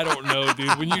something. I don't know,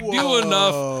 dude. When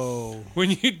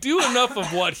you do enough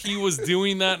of what he was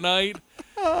doing that night,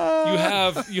 you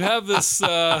have this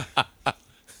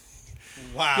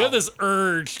Wow. you have this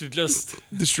urge to just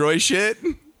Destroy shit?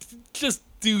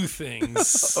 do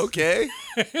things. Okay.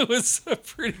 It was a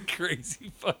pretty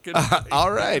crazy fucking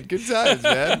All right. Good times,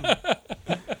 man.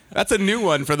 That's a new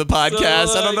one for the podcast.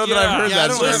 So, I don't know that I've heard Yeah, I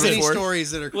that don't have story any before.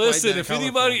 stories that are quite Listen, that if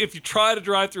colorful. if you try to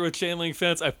drive through a chain link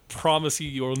fence, I promise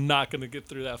you're not going to get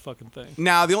through that fucking thing.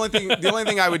 Now, the only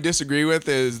thing I would disagree with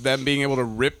is them being able to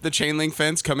rip the chain link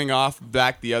fence coming off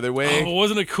back the other way. Oh,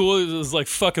 wasn't it cool? It was like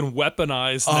fucking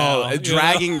weaponized. now,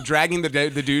 you know? dragging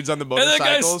the dudes on the And motorcycles.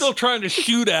 that guy's still trying to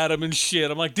shoot at him and shit.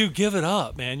 I'm like, dude, give it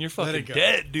up, man. You're Let fucking it go.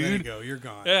 dead, Let it dude. go. You're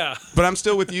gone. Yeah, But I'm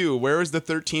still with you. Where is the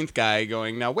 13th guy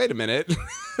going? Now, wait a minute.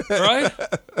 right?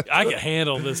 I can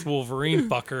handle this Wolverine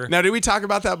fucker. Now, did we talk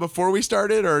about that before we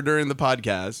started or during the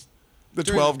podcast? The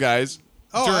During 12 guys.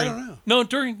 Oh, I During- don't know. No,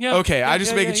 during, yeah. Okay, yeah, I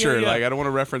just yeah, making yeah, sure. yeah. Like, I don't want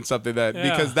to reference something that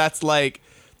Yeah. because that's like,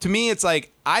 to me, it's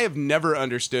like I have never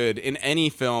understood in any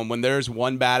film when there's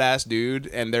one badass dude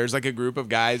and there's like a group of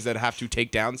guys that have to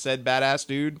take down said badass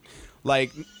dude.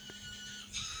 Like,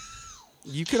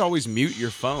 you could always mute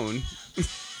your phone.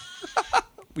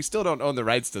 We still don't own the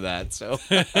rights to that, so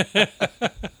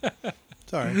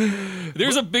Sorry.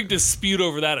 There's a big dispute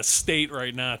over that estate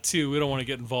right now, too. We don't want to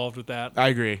get involved with that. I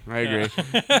agree.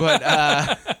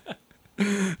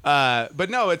 But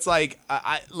no, it's like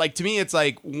I like to me, it's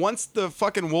like once the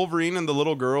fucking Wolverine and the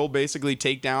little girl basically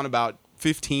take down about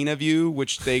 15 of you,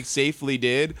 which they safely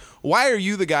did. Why are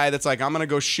you the guy that's like, I'm gonna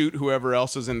go shoot whoever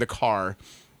else is in the car?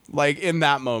 Like in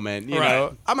that moment, you Right.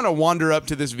 know, I'm gonna wander up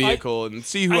to this vehicle and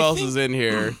see who I else think- is in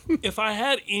here. If I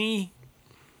had any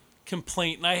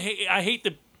complaint, and I hate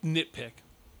to nitpick,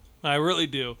 I really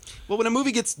do. Well, when a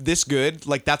movie gets this good,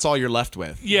 like that's all you're left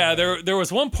with. Yeah, there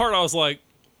was one part I was like,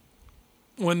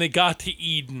 when they got to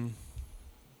Eden,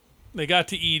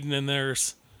 and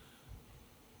there's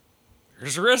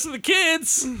the rest of the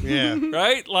kids, Yeah.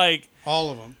 right? Like All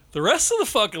of them. the rest of the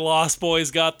fucking Lost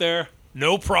Boys got there,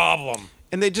 no problem.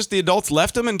 And the adults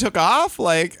left them and took off.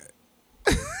 Like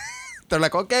they're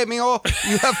like, okay, mijo,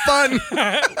 you have fun.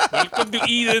 Welcome to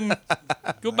Eden.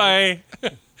 Goodbye.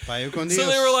 Vaya con So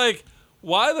Dios. they were like,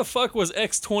 why the fuck was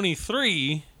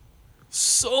X-23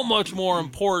 so much more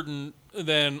important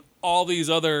than all these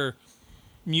other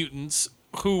mutants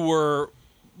who were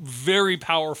very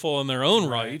powerful in their own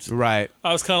right? Right.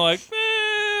 I was kind of like,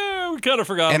 we kind of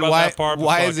forgot And about why that part. but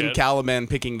why fuck isn't it. Caliban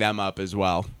picking them up as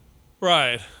well?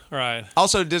 Right.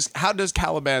 Also, how does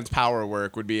Caliban's power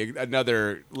work? Would be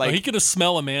another like. Well, he could have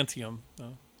smell adamantium.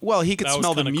 though. Well, he could That was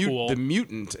smell the kinda cool. the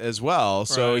mutant as well.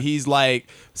 So Right. he's like,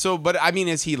 but I mean,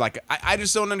 is he like? I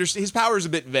just don't understand. His power is a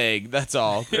bit vague. That's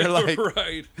all. They're like,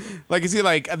 right. like is he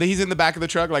like? He's in the back of the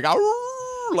truck, like, "Arr!"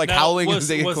 like Now, howling was, as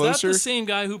they get was closer. that the same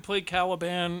guy who played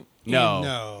Caliban?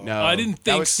 No. I didn't That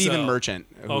think was Stephen so. Merchant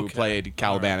who Okay. played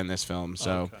Caliban All right. in this film.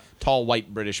 So Okay. tall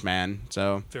white British man.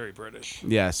 So Very British.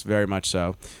 yes, very much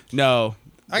so. No.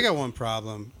 I got one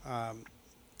problem.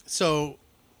 So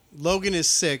Logan is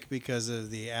sick because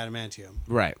of the adamantium.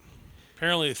 Right.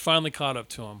 Apparently, it finally caught up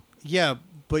to him. Yeah,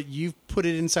 but you've put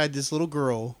it inside this little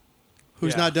girl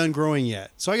who's Yeah. not done growing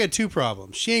yet. So I got two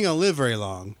problems. She ain't gonna live very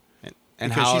long And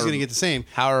because how she's are- gonna get the same.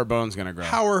 How are her bones gonna grow?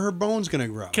 How are her bones gonna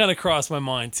grow? Kind of crossed my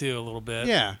mind too, a little bit.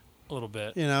 Yeah, A little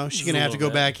bit. you know, she's Just gonna a have to little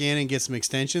go bit. back in and get some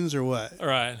extensions or what? All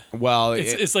right. Well,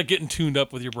 It's like getting tuned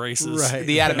up with your braces. Right.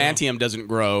 the adamantium doesn't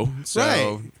grow. So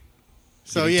Right.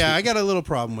 So yeah, I got a little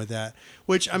problem with that.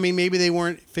 Which I mean, maybe they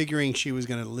weren't figuring she was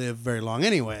gonna live very long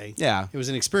anyway. yeah. It was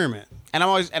an experiment. And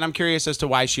I'm curious as to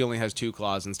why she only has 2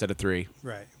 claws instead of 3.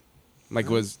 Right. Like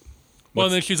was Well,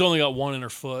 and then she's only got one in her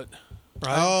foot.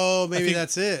 Right. Oh, maybe think-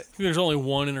 that's it. I think there's only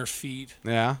one in her feet.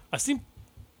 yeah. I seen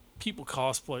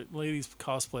ladies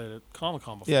cosplay at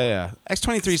Comic-Con before. Yeah.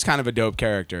 X-23 is kind of a dope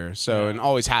character, so and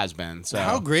always has been. So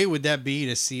How great would that be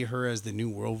to see her as the new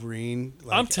Wolverine?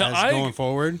 Like, I'm going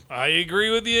forward. I agree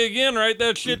with you again. Write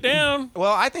that shit down.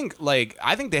 Well, I think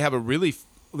they have a really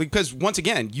because once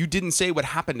again, you didn't say what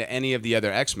happened to any of the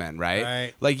other X-Men, right?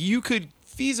 Right. Like you could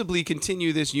feasibly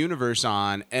continue this universe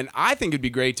on, and I think it'd be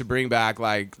great to bring back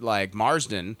like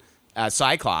Marsden as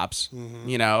Cyclops,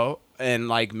 you know, and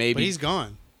like maybe But he's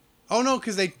gone. Oh no,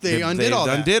 because they undid all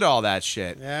that. undid all that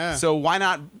shit. Yeah. So why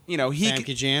not? You know,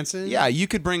 Famke Janssen. Yeah, you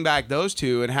could bring back those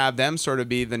two and have them sort of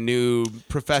be the new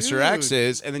Professor Dude.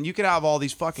 X's, and then you could have all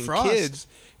these fucking Frost. kids,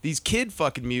 these kid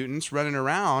fucking mutants running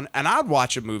around, and I'd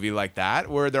watch a movie like that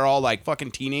where they're all like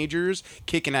fucking teenagers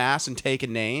kicking ass and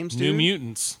taking names. New Dude.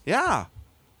 Mutants. Yeah.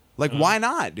 Like why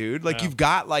not, dude? Like Yeah. you've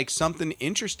got like something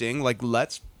interesting. Like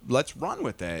let's run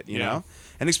with it, you Yeah. know?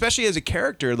 And especially as a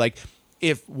character, like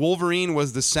if Wolverine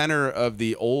was the center of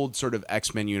the old sort of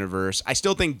X-Men universe, I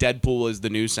still think Deadpool is the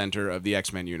new center of the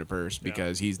X-Men universe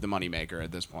because he's the moneymaker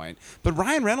at this point. But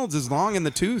Ryan Reynolds is long in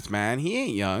the tooth, man. He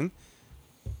ain't young.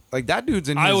 Like that dude's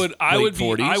in his late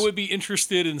 40s. I would be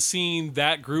interested in seeing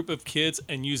that group of kids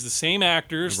and use the same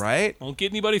actors. Right. Don't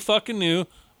get anybody fucking new.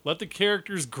 Let the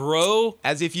characters grow.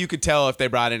 As if you could tell if they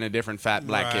brought in a different fat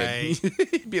black Right. kid.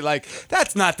 You'd be like,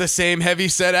 that's not the same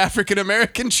heavy-set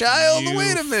African-American child. You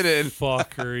Wait a minute.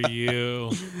 Fucker,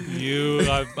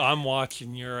 I'm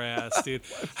watching your ass, dude.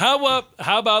 How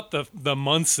about the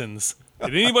Munsons?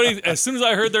 Did anybody? As soon as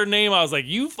I heard their name, I was like,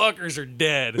 "You fuckers are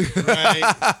dead.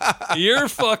 Right. You're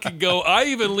fucking go." I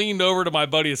even leaned over to my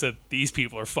buddy and said, "These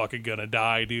people are fucking gonna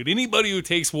die, dude. Anybody who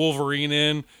takes Wolverine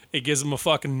in, it gives them a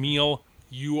fucking meal.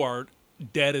 You are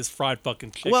dead as fried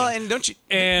fucking chicken." Well, and don't you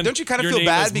kind of your feel name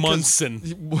bad is because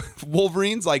Munson.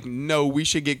 Wolverine's like, no, we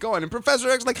should get going, and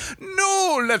Professor X is like,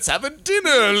 no, let's have a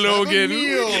dinner, Logan.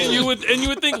 And you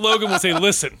would think Logan would say,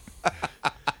 "Listen,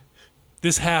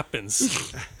 this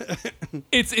happens."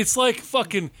 It's like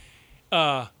fucking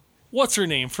what's her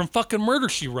name from fucking Murder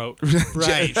She Wrote.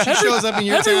 Right. She shows up in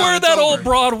your town. Everywhere it's that over. old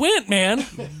broad went,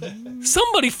 man,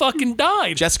 somebody fucking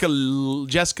died.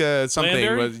 Jessica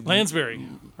something Lansbury,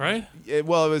 right? it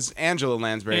was Angela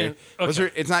Lansbury. Yeah, okay. Was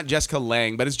her? It's not Jessica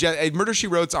Lange, but it's Murder She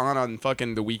Wrote's on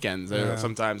fucking the weekends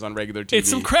sometimes on regular TV. It's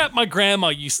some crap my grandma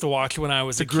used to watch when I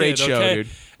was a great kid. show, Okay? dude.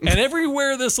 And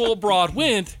everywhere this old broad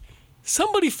went,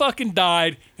 somebody fucking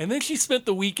died, and then she spent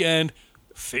the weekend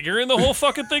figuring the whole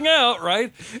fucking thing out,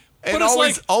 right? And But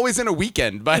it's always in a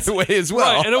weekend, by the way, as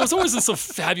well. Right, and it was always in some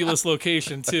fabulous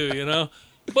location too, you know.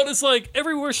 But it's like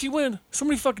everywhere she went,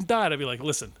 somebody fucking died. I'd be like,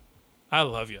 "Listen, I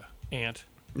love you, Aunt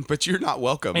But you're not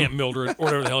welcome. Mildred, or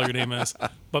whatever the hell your name is.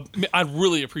 But I'd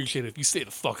really appreciate it if you stay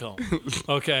the fuck home,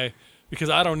 okay? Because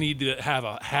I don't need to have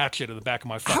a hatchet in the back of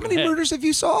my fucking How many head." murders have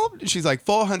you solved? And she's like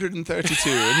 432,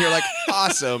 and you're like,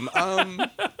 awesome.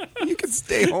 You can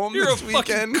stay home You're a this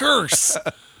fucking weekend. curse.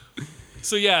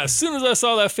 So yeah, as soon as I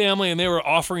saw that family and they were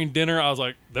offering dinner, I was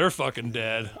like, "They're fucking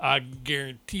dead. I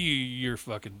guarantee you're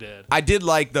fucking dead." I did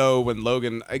like though when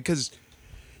Logan, because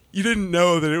you didn't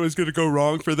know that it was going to go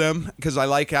wrong for them. Because I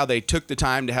like how they took the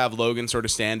time to have Logan sort of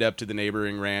stand up to the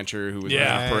neighboring rancher who was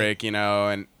Yeah. a prick, you know,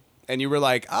 and you were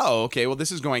like, oh, okay, well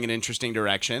this is going in an interesting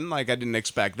direction. Like I didn't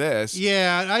expect this.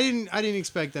 Yeah, I didn't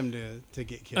expect them to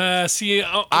get killed. See,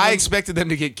 I expected them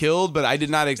to get killed, but I did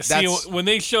not. See, when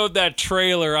they showed that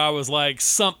trailer, I was like,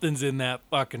 something's in that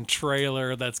fucking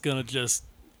trailer that's gonna just.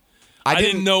 I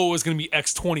didn't know it was gonna be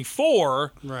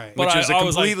X-24, Right. But which is a I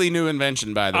was like, completely new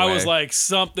invention, by the way. I was like,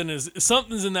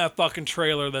 something's in that fucking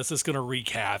trailer that's just gonna wreak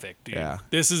havoc, dude. Yeah.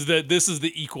 This is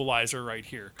the equalizer right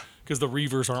here because the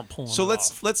Reavers aren't pulling. So it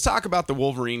off. let's talk about the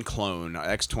Wolverine clone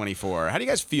X-24. How do you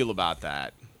guys feel about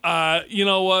that? You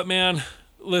know what, man?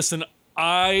 Listen,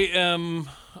 I've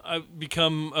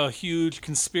become a huge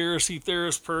conspiracy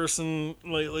theorist person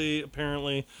lately,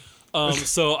 apparently.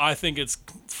 So I think it's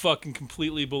fucking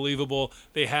completely believable.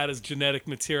 They had his genetic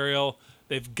material.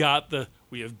 We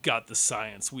have got the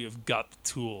science. We have got the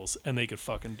tools, and they could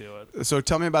fucking do it. So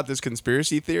tell me about this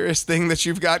conspiracy theorist thing that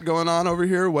you've got going on over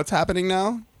here. What's happening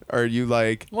now? Are you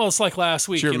like? Well, it's like last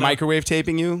week. Is your you know? microwave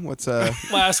taping you? What's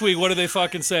Last week, what did they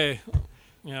fucking say?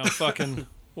 You know, fucking.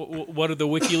 What did the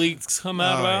WikiLeaks come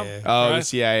out about? yeah. the Right?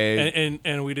 CIA?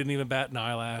 And we didn't even bat an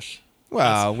eyelash.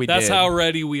 Well, we That's did. how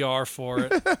ready we are for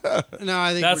it. No,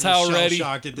 I think That's we're how just ready-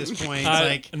 shocked at this point.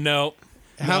 It's No.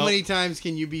 how no. many times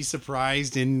can you be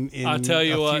surprised in I'll tell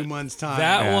you a what, few months' time?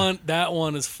 That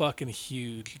one is fucking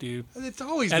huge, dude. It's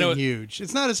always And been it- huge.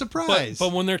 It's not a surprise.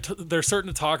 But when they're starting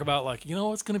to talk about like, you know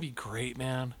what's gonna be great,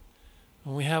 man?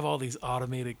 and we have all these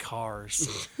automated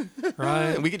cars, right?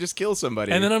 And we could just kill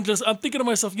somebody. And then I'm thinking to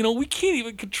myself, we can't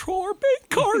even control our bank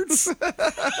cards.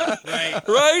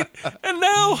 Right? And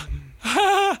now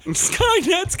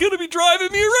Skynet's going to be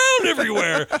driving me around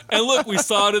everywhere. And look, we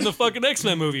saw it in the fucking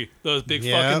X-Men movie. Those big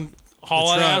fucking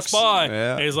hauling ass by.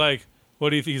 Yeah. And he's like, what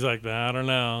do you think? He's like, nah, I don't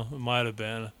know. It might have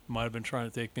been trying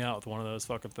to take me out with one of those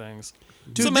fucking things.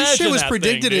 Dude, So this shit imagine was that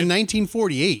predicted thing, in dude.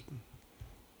 1948.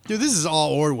 Dude, this is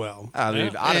all Orwell. Oh,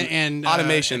 dude, Yeah. And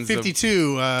automations.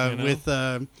 52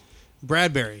 with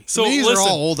Bradbury. So these listen, are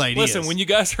all old ideas. Listen, when you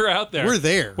guys are out there, We're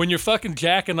there. When you're fucking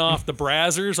jacking off the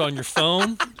brazzers on your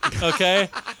phone, okay,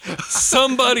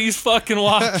 somebody's fucking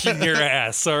watching your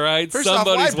ass. All right, First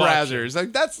somebody's off, why watching. browsers?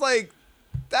 Like that's like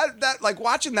that like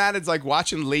watching that is like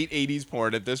watching late 80s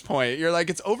porn at this point. You're like,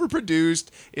 it's overproduced,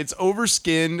 it's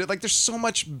overskinned. Like there's so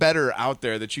much better out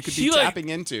there that you could be He, like, tapping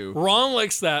into. Ron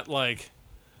likes that like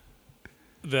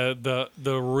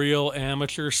the real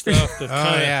amateur stuff. That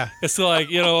kinda, yeah. It's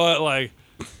like, you know what, like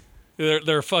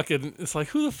they're fucking. It's like,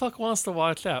 who the fuck wants to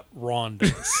watch that? Ron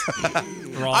does. Ron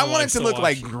I want it likes to look watch.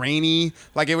 like grainy,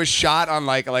 like it was shot on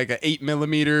like a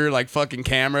 8mm like fucking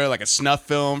camera, like a snuff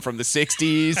film from the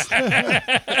 60s.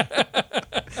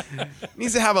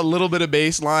 Needs to have a little bit of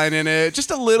bass line in it,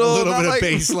 just a little bit of like,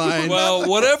 bass line. Well,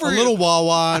 whatever. a little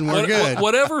wah-wah and we're good.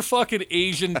 Whatever fucking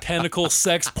Asian tentacle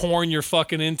sex porn you're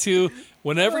fucking into,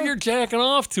 whenever you're jacking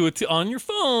off to it on your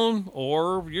phone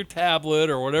or your tablet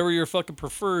or whatever your fucking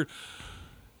preferred,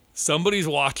 somebody's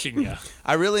watching you.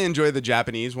 I really enjoyed the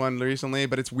Japanese one recently,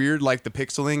 but it's weird, like the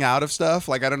pixeling out of stuff.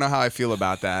 Like I don't know how I feel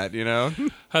about that. You know?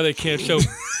 How they can't show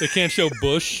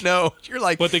bush, No, you're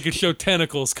like, but they can show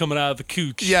tentacles coming out of the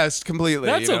cooch. yes, completely.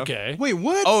 That's you know? okay. Wait,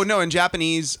 what? Oh no, in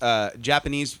Japanese,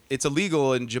 it's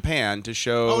illegal in Japan to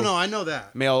show. Oh, no, I know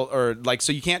that. Male or like,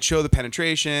 so you can't show the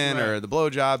penetration or the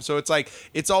blowjob. So it's like,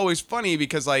 it's always funny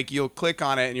because like you'll click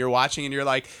on it and you're watching and you're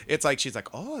like, it's like she's like,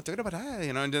 oh,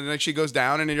 you know, and then like she goes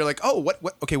down and then you're like, oh, what?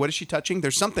 Okay, what is she touching?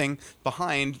 There's something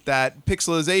behind that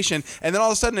pixelization, and then all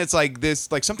of a sudden it's like this,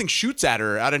 like something shoots at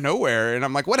her out of nowhere, and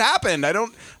I'm like, what happened? I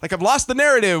don't like, I've lost the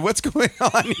narrative. What's going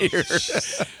on here?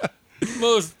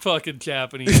 Most fucking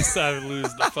Japanese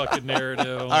lose the fucking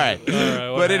narrative. All right.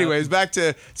 But anyways, back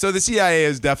to, so the CIA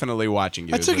is definitely watching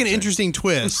you. That is took what an I'm interesting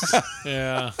twist.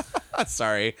 yeah. saying.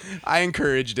 Sorry, I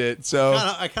encouraged it. So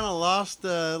I kind of lost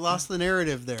the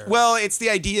narrative there. well, it's the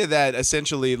idea that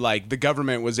essentially like the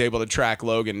government was able to track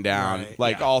Logan down, Right,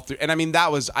 like yeah. all through. And I mean,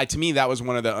 that was, to me, that was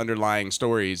one of the underlying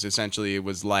stories. Essentially, it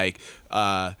was like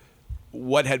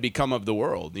what had become of the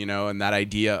world, you know, and that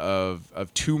idea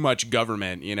of too much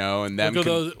government, you know, and them.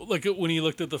 Look at when he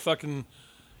looked at the fucking,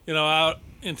 out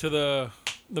into the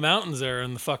mountains there,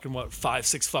 and the fucking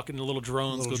 5-6 fucking little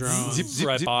drones go Zip, zip,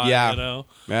 right zip. by, Yeah. you know.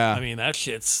 Yeah. I mean, that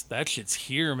shit's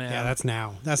here, man. yeah, that's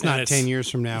now. That's And not it's- 10 years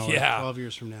from now or Yeah. 12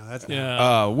 years from now. That's now.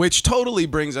 yeah. Which totally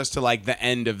brings us to like the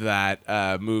end of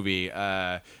that movie.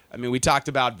 I mean, we talked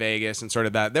about Vegas and sort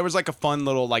of that. There was like a fun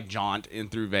little like jaunt in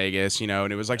through Vegas, you know,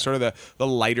 and it was like sort of the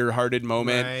lighter hearted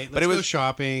moment. Right. But it Let's was go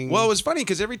shopping. Well, it was funny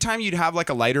because every time you'd have like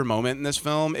a lighter moment in this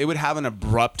film, it would have an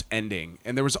abrupt ending,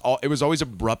 and it was always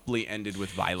abruptly ended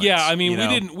with violence. Yeah, I mean, you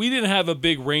know? we didn't have a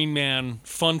big Rain Man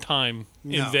fun time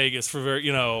in No. Vegas for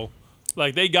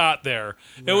like they got there.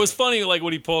 It was funny, like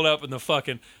when he pulled up and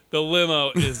the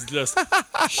limo is just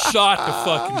shot to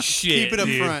fucking shit. Keep it up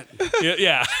dude. front.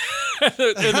 Yeah. and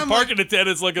the I'm parking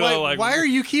attendant's looking Why, all like, why are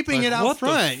you keeping like, it out what the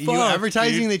front? You fuck,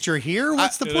 advertising dude? that you're here?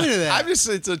 What's the point of that? I'm just,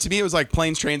 to me, it was like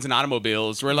planes, trains, and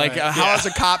automobiles. Where like, Right. how has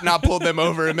a cop not pulled them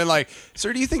over and been like,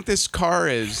 "Sir, do you think this car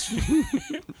is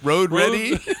road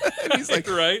ready?" And he's like,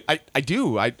 Right. I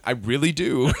do. I really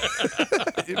do.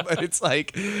 But it's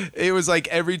like, it was like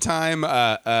every time,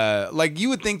 like you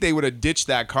would think they would have ditched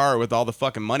that car with all the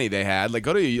fucking money they had. Like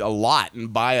go to a lot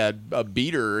and buy a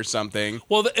beater or something.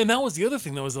 Well, and that was the other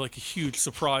thing that was like a huge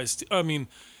surprise. I mean,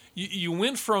 you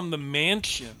went from the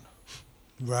mansion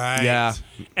right. Yeah.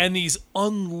 and these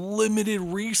unlimited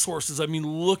resources. I mean,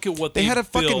 look at what They had a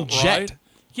fucking built, jet. Right?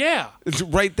 Yeah. It's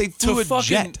right. They flew a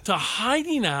jet. To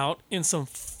hiding out in some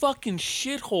fucking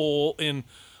shithole in.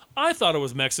 I thought it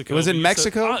was Mexico. It was in but you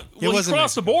Mexico? Well, It he wasn't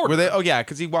crossed the Mexico. border. Were they? Oh yeah,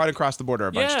 because he walked across the border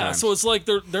a bunch of Yeah, times. so it's like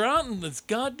they're out in this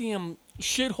goddamn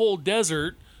shithole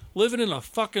desert, living in a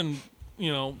fucking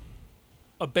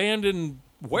abandoned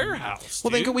warehouse.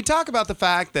 Well, then dude. can we talk about the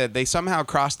fact that they somehow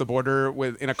crossed the border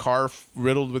in a car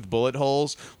riddled with bullet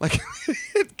holes, like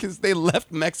because they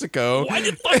left Mexico? Why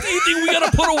the fuck do you think we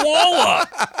gotta put a wall up?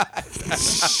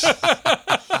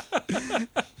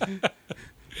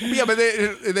 Yeah,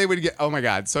 but they would get. Oh my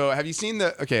god! So have you seen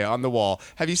on the wall?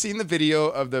 Have you seen the video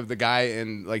of the guy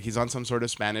and like he's on some sort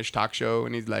of Spanish talk show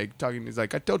and he's like talking. He's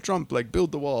like, I tell Trump like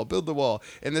build the wall,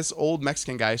 and this old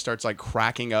Mexican guy starts like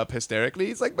cracking up hysterically.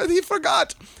 He's like, but he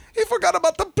forgot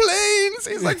about the planes.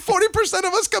 He's like 40%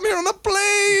 of us come here on a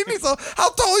plane. He's like, how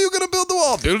tall are you gonna build the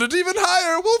wall? Build it even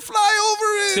higher. We'll fly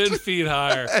over it. 10 feet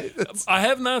higher. I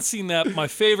have not seen that. My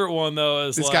favorite one though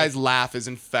is This like, guy's laugh is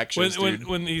infectious, dude.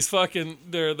 when he's fucking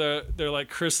they're like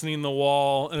christening the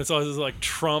wall and it's always like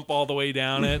Trump all the way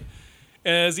down it,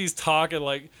 and as he's talking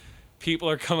like people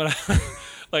are coming out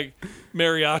like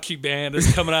mariachi band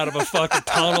is coming out of a fucking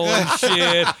tunnel and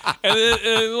shit,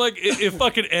 and like it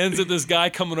fucking ends with this guy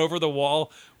coming over the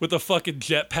wall with a fucking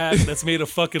jetpack that's made of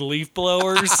fucking leaf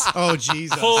blowers. Oh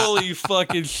Jesus! Holy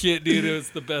fucking shit, dude! It was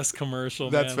the best commercial.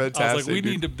 That's man. I was fantastic, like, we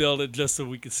dude. need to build it just so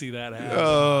we could see that happen.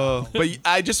 Oh, but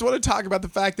I just want to talk about the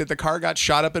fact that the car got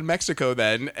shot up in Mexico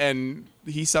then, and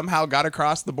he somehow got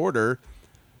across the border.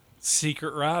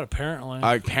 Secret route, apparently.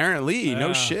 Apparently, no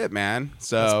Yeah. shit, man.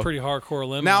 So That's pretty hardcore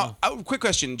limo. now, quick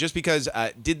question: just because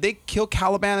did they kill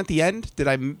Caliban at the end? Did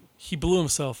I? He blew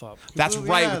himself up. That's blew-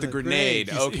 right yeah, with the the grenade.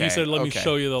 grenade. Okay, He said, "Let me okay.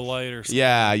 show you the light," or something.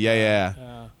 Yeah. Yeah.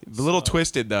 A little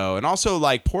twisted though, and also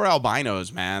like poor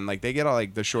albinos, man. Like they get all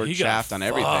like the short He got shaft on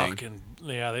everything.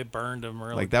 Yeah, they burned him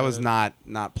really. Like that was good.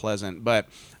 not pleasant. But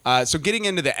so getting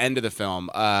into the end of the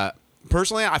film,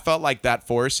 personally, I felt like that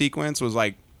forest sequence was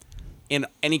like in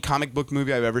any comic book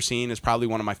movie I've ever seen is probably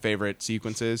one of my favorite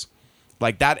sequences.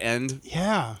 Like that end.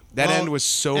 Yeah, That end was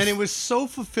so and it was so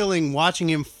fulfilling watching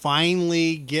him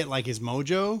finally get like his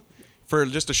mojo. for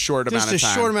just a short amount Just of a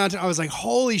time. short amount of time. I was like,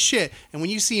 holy shit. And when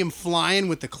you see him flying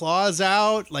with the claws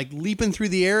out, like leaping through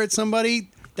the air at somebody,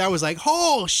 that was like,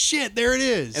 oh shit, there it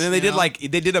is. And then they You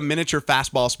know? did a miniature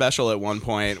fastball special at one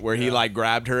point where he like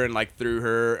grabbed her and like threw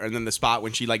her, and then the spot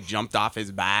when she like jumped off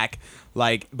his back,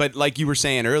 like, but like you were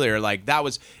saying earlier, like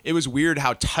it was weird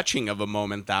how touching of a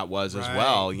moment that was as Right.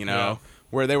 well, you know, Yeah.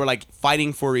 where they were like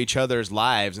fighting for each other's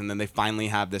lives, and then they finally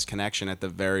have this connection at the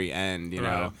very end, you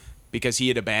know, Right. because he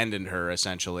had abandoned her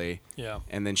essentially. Yeah.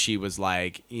 And then she was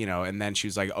like, you know, and then she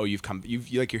was like, "Oh, you're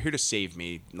here to save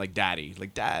me, like daddy,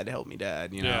 like dad, help me,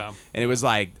 dad," you know. Yeah. And it was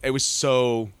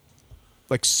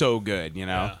so good, you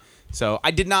know. Yeah. So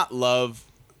I did not love.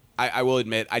 I will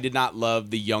admit, I did not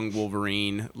love the young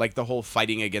Wolverine, like the whole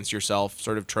fighting against yourself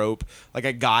sort of trope. Like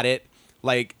I got it,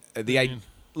 like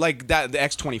like that the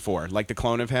X-24, like the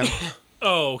clone of him.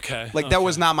 Oh, okay. Like that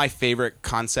was not my favorite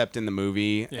concept in the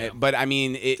movie, Yeah. but I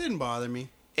mean it. Didn't bother me.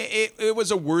 It was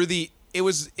a worthy. It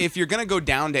was, if you're gonna go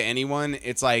down to anyone,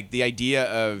 it's like the idea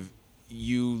of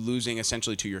you losing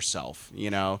essentially to yourself,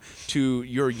 you know, to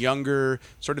your younger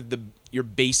sort of your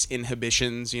base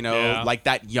inhibitions, you know, Yeah. like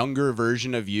that younger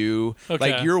version of you.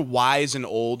 Okay. Like you're wise and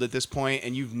old at this point,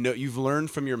 and you've learned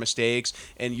from your mistakes,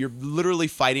 and you're literally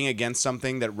fighting against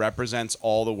something that represents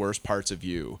all the worst parts of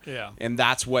you. Yeah. And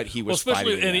that's what he Well, was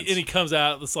especially fighting against. and he comes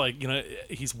out. It's like, you know,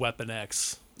 he's Weapon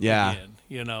X. Yeah. Again.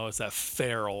 You know, it's that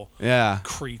feral Yeah.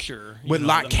 creature. you With know,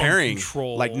 not the caring,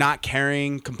 uncontrolled- like not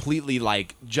caring completely,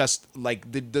 like just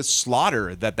like the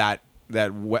slaughter that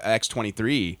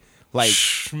X-23, like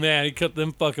Man, he cut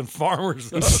them fucking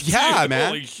farmers up. yeah, dude. man,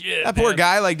 Holy shit, that poor man.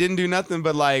 guy like didn't do nothing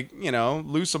but like, you know,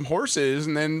 lose some horses,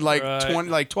 and then like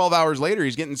Right. 12 hours later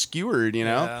he's getting skewered, you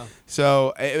know. Yeah.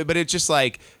 So, but it's just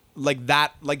like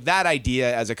that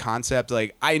idea as a concept,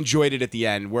 like I enjoyed it at the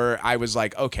end where I was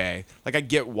like, okay, like I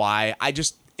get why. I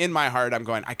just in my heart I'm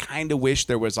going, I kind of wish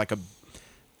there was like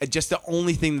just the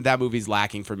only thing that movie's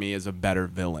lacking for me is a better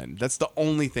villain. That's the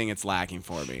only thing it's lacking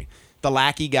for me. The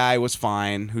lackey guy was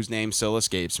fine, whose name still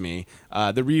escapes me.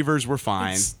 The Reavers were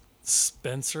fine.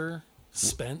 Spencer?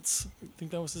 Spence? I think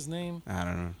that was his name. I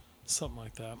don't know. Something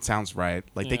like that. Sounds right.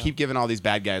 Like they Yeah. keep giving all these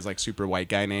bad guys like super white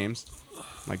guy names,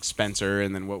 like Spencer,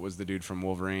 and then what was the dude from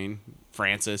Wolverine?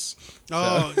 Francis.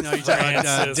 Oh no, you're talking about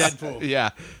Francis. Deadpool. Yeah,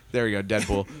 there we go,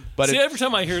 Deadpool. But See, it, every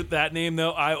time I hear that name,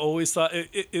 though, I always thought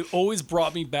it always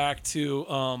brought me back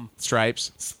to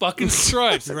Stripes. fucking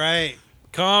Stripes. Right.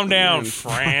 Calm down,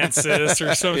 Francis,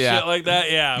 or some Yeah. shit like that.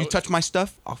 Yeah. You touch my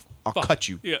stuff, I'll cut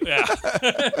you. yeah,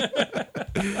 yeah,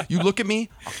 You look at me,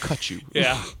 I'll cut you.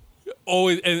 yeah.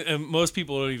 Always, and most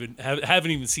people don't even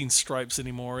haven't even seen Stripes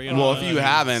anymore. You know? Well, if you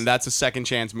haven't, that's a second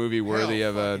chance movie worthy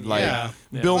of a fucking like yeah.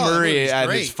 Bill Oh, that Murray movie's at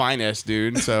great. his finest,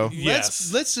 dude. So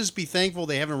Yes. Let's just be thankful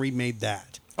they haven't remade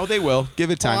that. oh, they will give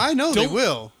it Oh, time. I know they Don't-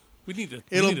 will. we need to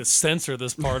It'll- need to censor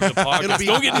this part of the podcast. It'll be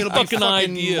don't get any it'll be fucking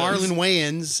fucking ideas. Marlon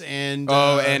Wayans and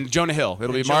and Jonah Hill.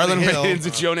 It'll be and Jonah Marlon Hill. Wayans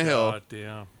and Jonah Hill. God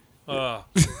damn.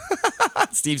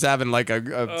 Steve's having like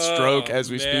a stroke as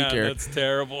we Man, speak here. That's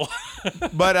terrible.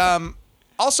 But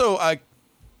also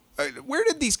where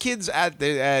did these kids at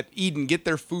Eden get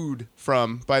their food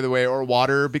from, by the way, or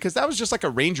water? Because that was just like a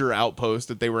ranger outpost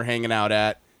that they were hanging out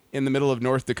at in the middle of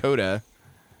North Dakota.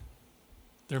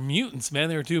 They're mutants, man.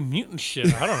 They were doing mutant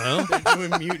shit. I don't know. They're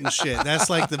doing mutant shit. That's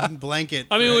like the blanket.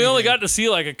 I mean, for we only anything. got to see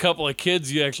like a couple of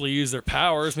kids who actually use their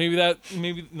powers. Maybe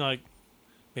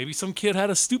some kid had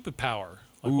a stupid power.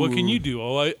 Like, what can you do?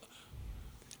 Oh,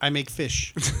 I make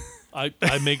fish. I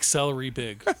make celery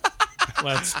big.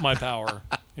 That's my power.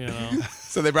 You know.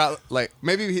 So they brought they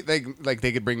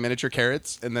could bring miniature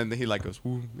carrots, and then he like goes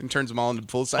woo, and turns them all into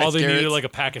full size. All they carrots. needed like a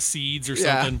pack of seeds or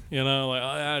Yeah. something. You know, like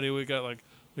oh yeah, dude, we got like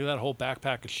look at that whole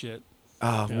backpack of shit.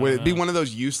 Would it be one of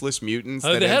those useless mutants?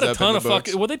 That They had ends a up ton in of the books?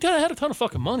 fucking. Well, they had a ton of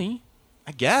fucking money.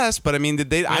 I guess, but I mean, did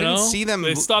they? I You didn't know? see them.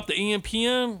 They stopped the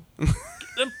EMPM. Get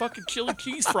them fucking chili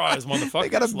cheese fries, motherfucker. They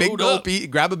got a big gulp.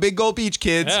 Grab a big gulp each,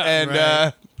 kids, Yeah, and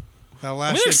right. That'll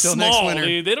I last mean, you they're till small, next winter.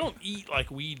 dude. They don't eat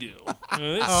like we do. You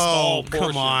know, they're Oh, small come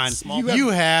portions, on. small You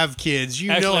have kids.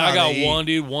 You Actually, know how I got they eat. one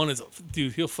dude. One is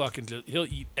dude. He'll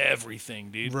eat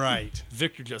everything, dude. Right.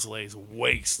 Victor just lays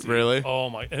waste. Dude. Really? Oh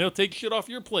my! And he'll take shit off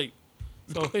your plate.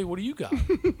 So hey, what do you got?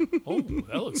 Oh,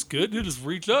 that looks good. Dude, just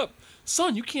reach up,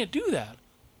 son. You can't do that.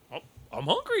 Oh, I'm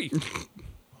hungry.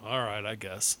 All right, I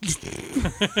guess.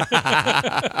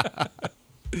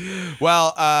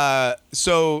 Well,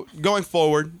 so going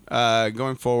forward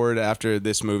after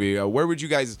this movie, where would you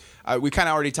guys? We kind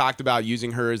of already talked about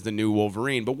using her as the new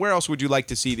Wolverine, but where else would you like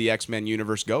to see the X-Men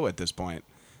universe go at this point?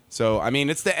 So, I mean,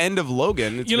 it's the end of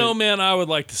Logan. It's Man, I would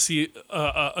like to see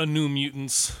a new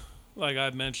mutants, like I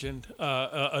mentioned,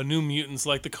 a new mutants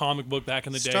like the comic book back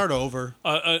in the day. Start over.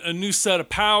 A new set of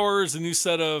powers, a new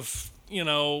set of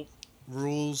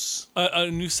Rules.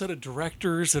 a new set of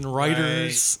directors and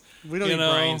writers. We don't you need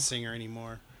know? Bryan Singer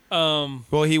anymore.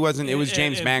 well, he wasn't. It was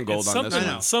James And Mangold on this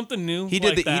something, one. something new. He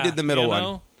did like he did the middle one.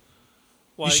 know?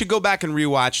 You Like, should go back and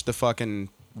rewatch the fucking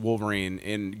Wolverine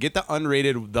and get the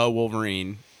unrated The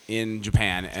Wolverine in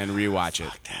Japan and rewatch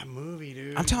it. That movie,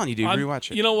 dude. I'm telling you, dude, rewatch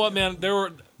it. You know what, man? There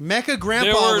were Mecha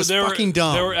Grandpa was fucking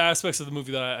dumb. There were aspects of the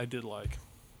movie that I did like.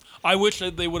 I wish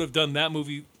that they would have done that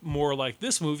movie more like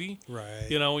this movie. Right.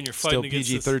 You know, when you're fighting Still against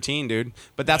PG-13, dude.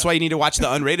 But that's why you need to watch the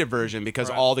unrated version because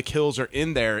Right. all the kills are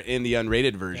in there in the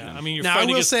unrated version. Yeah, I mean, you're Now, I fighting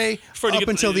will against, say, fighting up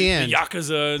against until the end,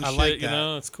 Yakuza and I shit. like You that.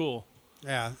 know, it's cool.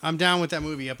 Yeah, I'm down with that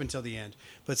movie up until the end.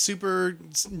 But Super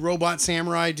Robot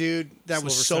Samurai, dude, that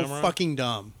was Silver so Samurai? fucking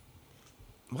dumb.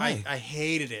 Why? I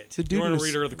hated it. The You dude weren't a was-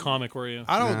 reader of the comic, were you?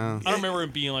 I don't. No. I don't remember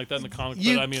him being like that in the comic,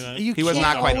 You, but I mean, you He was can't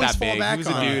not quite always that fall big. back He was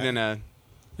a on dude it. in a.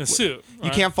 in a suit. You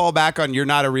right? can't fall back on you're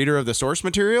not a reader of the source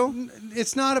material.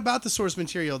 It's not about the source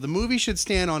material. The movie should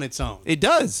stand on its own. It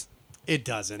does. It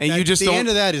doesn't. And you just the don't- end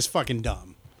of that is fucking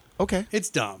dumb. Okay. It's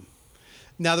dumb.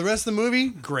 Now the rest of the movie,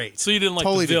 great. So you didn't like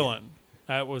Totally the didn't. villain.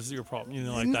 That was your problem. You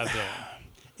didn't like that villain.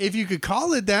 If you could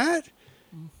call it that,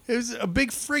 it was a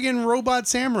big friggin' robot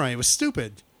samurai. It was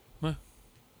stupid.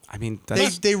 I mean, They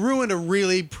that's, they ruined a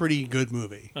really pretty good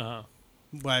movie Uh-huh.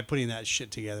 by putting that shit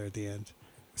together at the end.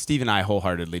 Steve and I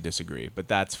wholeheartedly disagree, but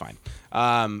that's fine.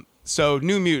 So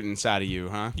New Mutants out of you,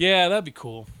 huh? Yeah, that'd be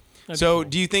cool. That'd So be cool.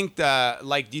 do you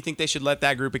think they should let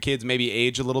that group of kids maybe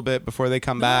age a little bit before they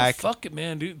come No, back? fuck it,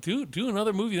 man. Do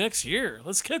another movie next year.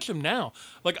 Let's catch them now.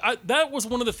 Like that was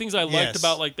one of the things I liked Yes.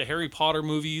 about like the Harry Potter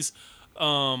movies.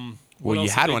 What Well, you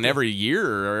else had did they one do? every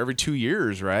year or every 2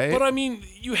 years, right? But I mean,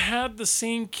 you had the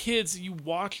same kids. You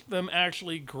watch them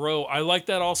actually grow. I like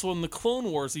that also in the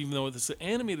Clone Wars, even though it's an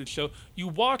animated show. You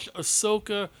watch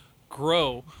Ahsoka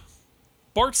grow.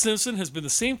 Bart Simpson has been the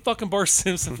same fucking Bart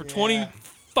Simpson for 20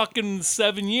 fucking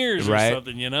 7 years or Right.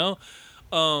 something, you know?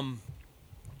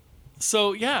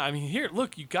 So yeah, I mean, here,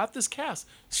 look, you got this cast.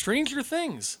 Stranger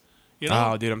Things, you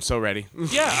know? Oh, dude, I'm so ready.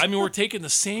 Yeah, I mean, we're taking the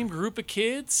same group of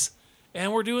kids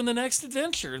and we're doing the next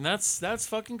adventure, and that's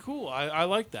fucking cool. I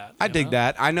like that. I you dig know?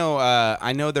 that. I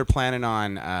know they're planning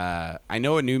on. I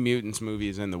know a New Mutants movie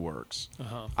is in the works.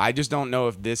 I just don't know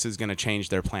if this is going to change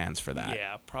their plans for that.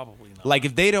 Yeah, probably not. Like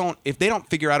if they don't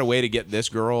figure out a way to get this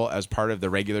girl as part of the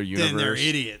regular universe Then they're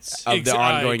idiots. of the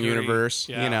I ongoing agree. universe,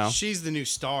 Yeah. you know. She's the new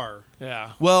star.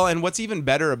 Yeah. Well, and what's even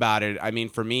better about it, I mean,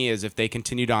 for me, is if they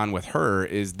continued on with her,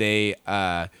 is they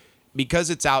because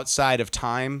it's outside of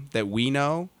time that we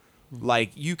know.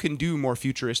 Like you can do more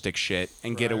futuristic shit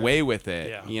and get Right. away with it.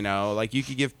 Yeah. You know, like you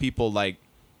could give people like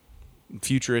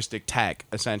futuristic tech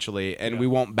essentially, and Yeah. we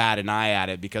won't bat an eye at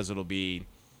it because it'll be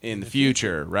in the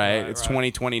future, right? Right, It's right.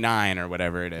 2029 or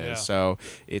whatever it is. Yeah. So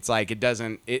it's like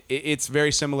it's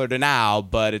very similar to now,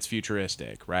 but it's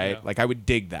futuristic, right? Yeah. Like I would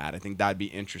dig that. I think that'd be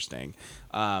interesting.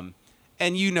 And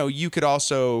you know, you could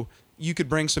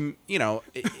bring some, you know,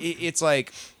 it's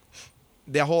like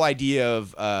the whole idea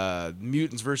of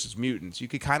mutants versus mutants, you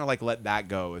could kind of like let that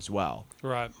go as well.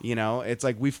 Right. You know, it's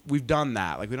like we've done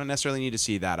that. Like we don't necessarily need to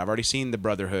see that. I've already seen the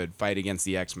Brotherhood fight against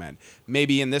the X-Men.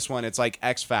 Maybe in this one it's like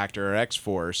X Factor or X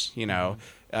Force, you know,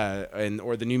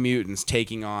 or the New Mutants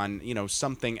taking on, you know,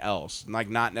 something else, like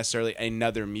not necessarily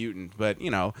another mutant, but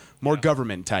you know, more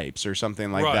government types or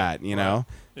something like Right, that. You know,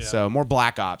 Yeah. so more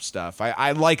Black Ops stuff.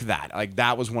 I like that. Like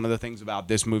that was one of the things about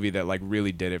this movie that like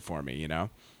really did it for me. You know.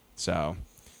 So,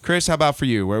 Chris, how about for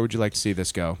you? Where would you like to see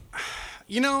this go?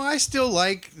 You know, I still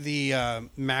like the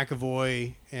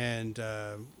McAvoy and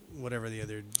whatever the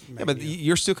other. Yeah, but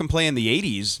you're still playing the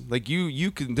 '80s. Like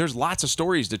you can. There's lots of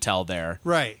stories to tell there.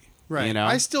 right. You know?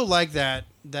 I still like that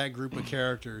group of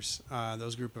characters,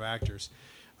 those group of actors.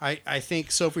 I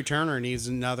think Sophie Turner needs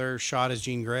another shot as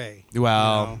Jean Grey.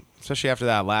 Well, you know? especially after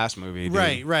that last movie.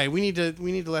 Dude. Right. We need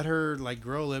to let her like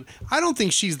grow a little. I don't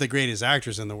think she's the greatest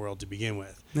actress in the world to begin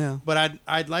with. Yeah. But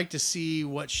I'd like to see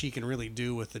what she can really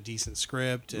do with a decent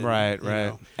script. And, Right. you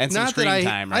know. And some Not screen that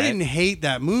time, I right? didn't hate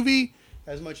that movie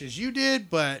as much as you did,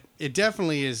 but it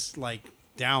definitely is like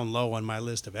down low on my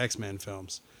list of X-Men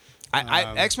films.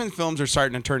 X-Men films are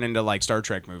starting to turn into like Star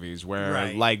Trek movies where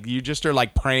Right. like you just are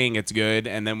like praying it's good,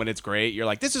 and then when it's great you're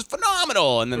like, this is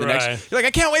phenomenal, and then the Right. next you're like,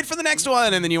 I can't wait for the next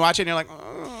one, and then you watch it and you're like,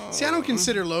 oh. See, I don't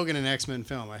consider Logan an X-Men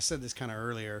film. I said this kind of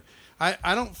earlier.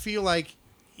 I don't feel like,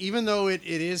 even though it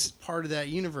is part of that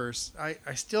universe, I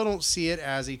still don't see it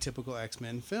as a typical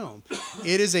X-Men film.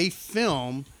 It is a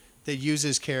film that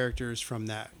uses characters from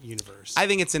that universe. I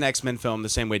think it's an X-Men film the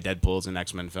same way Deadpool is an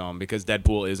X-Men film, because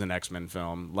Deadpool is an X-Men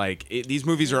film. Like these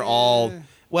movies are all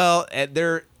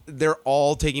they're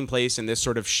all taking place in this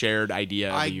sort of shared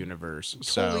idea of the universe.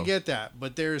 Totally So get that,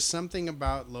 but there's something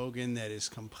about Logan that is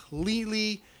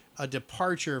completely a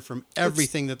departure from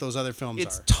everything that those other films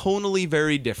it's are. tonally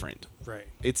very different. Right.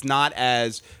 It's not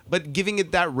as, but giving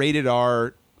it that rated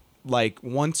R like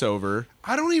once over.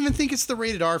 I don't even think it's the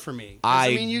rated R for me. 'Cause, I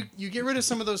mean, you get rid of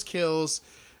some of those kills.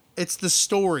 It's the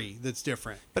story that's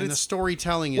different, But and the it's-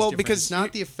 storytelling is well, different. because It's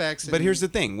not the effects. But and- here's the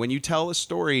thing: when you tell a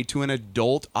story to an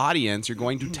adult audience, you're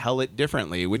going to tell it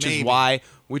differently, which Maybe.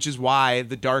 is why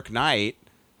The Dark Knight,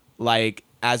 like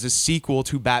as a sequel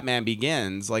to Batman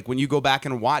Begins, like when you go back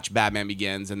and watch Batman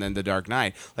Begins and then The Dark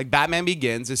Knight, like Batman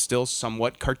Begins is still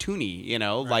somewhat cartoony, you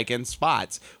know, like in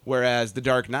spots, whereas The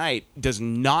Dark Knight does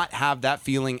not have that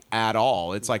feeling at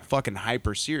all. It's like fucking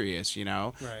hyper serious, you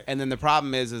know. Right. And then the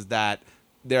problem is that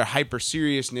their hyper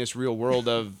seriousness real world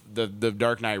of the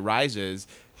Dark Knight Rises,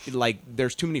 like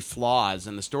there's too many flaws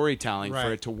in the storytelling for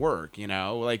Right. it to work, you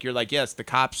know. Like you're like, yes, the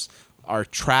cops are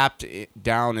trapped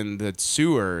down in the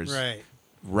sewers, right.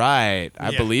 I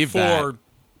Yeah. believe that. For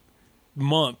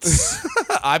months.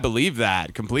 I believe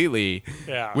that completely.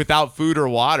 Yeah. Without food or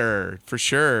water, for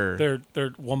sure. They're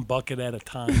one bucket at a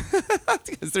time.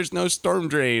 Because there's no storm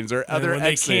drains or And other when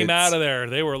exits. they came out of there,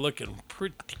 they were looking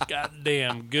pretty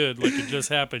goddamn good, like it just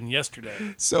happened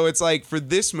yesterday. So it's like for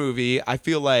this movie, I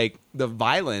feel like the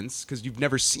violence, because you've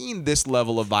never seen this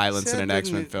level of violence See, in an that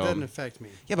X-Men doesn't- doesn't film. affect me.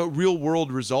 Yeah, but real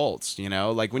world results, you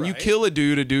know? Like when you Right. kill a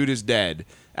dude is dead.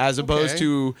 As opposed Okay.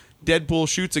 to Deadpool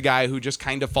shoots a guy who just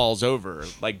kind of falls over.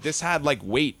 Like this had like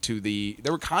weight to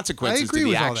there were I consequences agree to the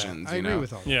with all actions. that. I you agree know?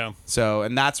 with all that. Yeah. So,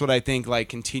 and that's what I think like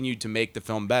continued to make the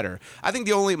film better. I think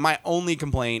my only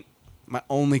complaint,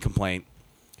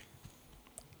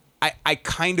 I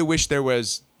kind of wish there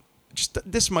was just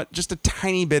a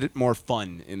tiny bit more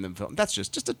fun in the film. That's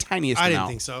just the tiniest I amount. didn't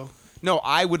think so. No,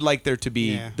 I would like there to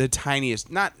be Yeah. the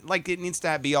tiniest, not like it needs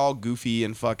to be all goofy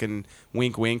and fucking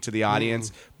wink wink to the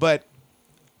audience, but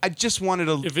I just wanted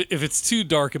to. If it's too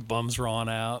dark, it bums Ron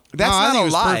out. That's No, I not think a it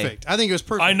was lie. perfect. I think it was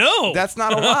perfect. I know. That's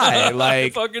not a lie. I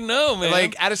Like, fucking know, man.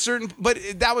 like at a certain, but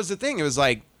that was the thing. It was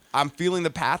like I'm feeling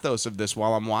the pathos of this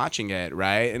while I'm watching it,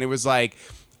 right? And it was like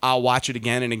I'll watch it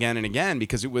again and again and again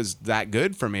because it was that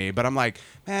good for me. But I'm like,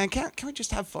 man, can we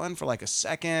just have fun for like a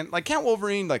second? Like, can't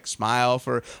Wolverine like smile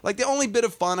for like the only bit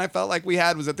of fun I felt like we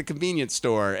had was at the convenience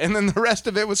store, and then the rest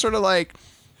of it was sort of like.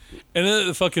 and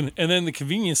then the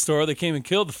convenience store, they came and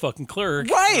killed the fucking clerk.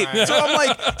 Right. So I'm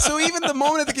like, so even the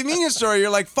moment at the convenience store, you're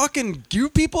like, fucking, you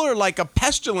people are like a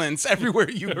pestilence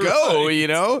everywhere you go, Right. you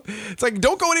know? It's like,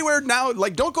 don't go anywhere now.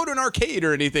 Like, don't go to an arcade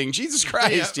or anything. Jesus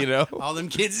Christ, you know? All them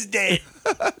kids is dead.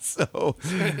 So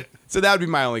that would be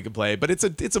my only complaint. But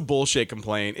it's a bullshit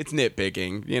complaint. It's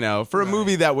nitpicking, you know, for a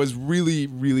movie that was really,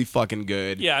 really fucking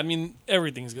good. Yeah, I mean,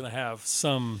 everything's going to have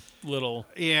some little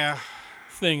Yeah.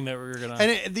 thing that we're going to...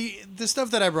 And the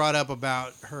stuff that I brought up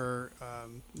about her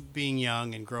being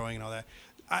young and growing and all that,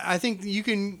 I think you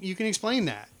can explain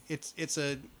that. It's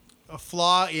a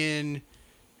flaw in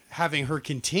having her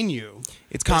continue.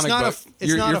 It's But comic not book.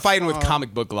 it's not You're a fighting with flaw.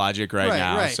 comic book logic right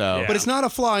now. Right. So Yeah. But it's not a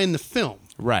flaw in the film.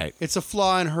 right. It's a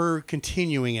flaw in her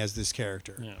continuing as this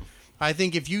character. Yeah. I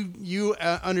think if you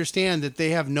understand that they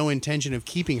have no intention of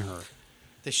keeping her,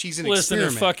 that she's an Listen,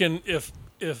 experiment. if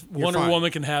Wonder fine. Woman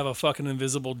can have a fucking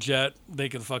invisible jet, they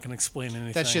can fucking explain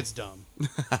anything. That shit's dumb.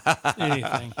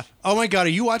 anything. Oh my god, are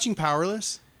you watching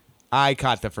Powerless? I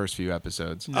caught the first few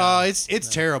episodes. It's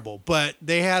terrible, but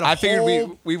they had a I figured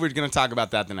whole... we were going to talk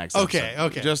about that the next Okay, episode.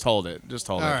 okay. Just hold it. Just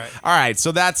hold All it. right. All right.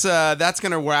 So that's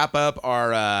going to wrap up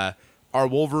our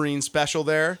Wolverine special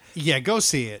there. Yeah, go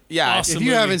see it. Yeah. Awesome. If you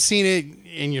movie. haven't seen it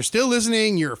and you're still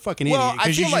listening, you're a fucking Well, idiot I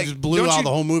because you feel like- just blew don't out you- the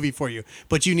whole movie for you.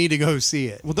 But you need to go see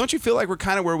it. Well, don't you feel like we're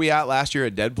kind of where we at last year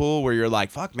at Deadpool, where you're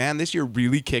like, "Fuck, man, this year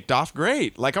really kicked off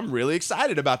great. Like, I'm really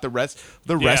excited about the rest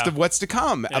Yeah. of what's to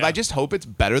come. Yeah. I just hope it's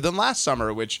better than last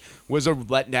summer, which was a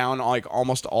letdown, like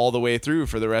almost all the way through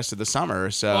for the rest of the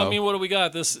summer. So, Well, I mean, what do we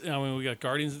got? We got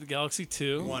Guardians of the Galaxy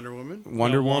 2. Wonder Woman.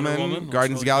 Wonder Wonder Woman, Woman,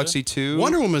 Guardians of the looks really Galaxy 2.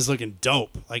 Wonder Woman's looking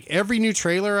dope. Like every new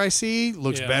trailer I see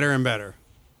looks Yeah. better and better.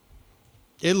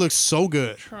 It looks so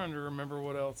good. Trying to remember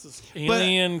what else is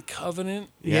Alien Covenant.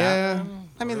 Yeah.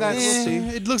 I mean, that's we'll see.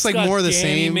 It looks It's like got more of the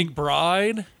Danny same.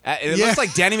 McBride. It Yeah. looks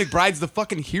like Danny McBride's the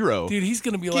fucking hero. Dude, he's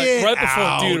gonna be like Get right before,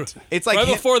 out. dude. It's like right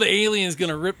him- before the alien's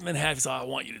gonna rip him in half. He's like, "I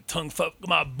want you to tongue fuck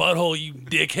my butthole, you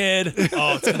dickhead."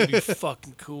 Oh, it's gonna be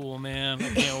fucking cool, man. I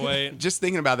can't wait. Just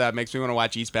thinking about that makes me want to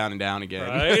watch Eastbound and Down again.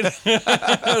 Right? That's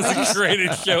the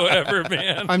greatest show ever,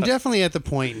 man. I'm definitely at the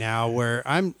point now where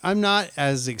I'm not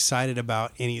as excited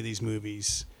about any of these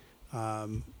movies.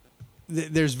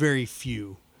 There's very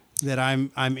few that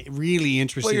I'm really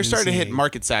interested. Well, you're in starting to hit seeing.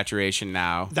 market saturation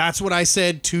now. That's what I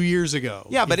said 2 years ago.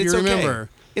 Yeah, but if it's you okay. remember.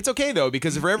 It's okay though,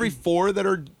 because for every 4 that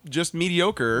are just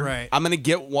mediocre, Right. I'm gonna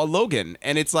get one Logan.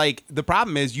 And it's like the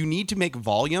problem is you need to make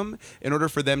volume in order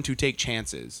for them to take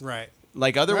chances. Right.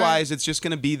 Like otherwise, it's just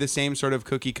gonna be the same sort of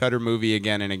cookie cutter movie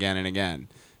again and again and again.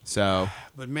 So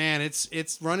But man, it's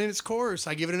running its course.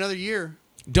 I give it another year.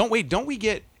 don't we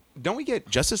get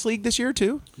Justice League this year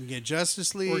too? You get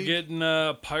Justice League. We're getting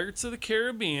Pirates of the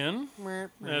Caribbean.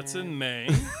 That's in May.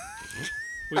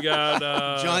 We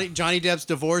got Johnny Depp's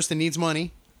divorced and needs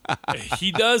money.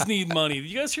 he does need money. Did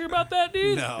you guys hear about that,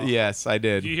 dude? No. Yes, I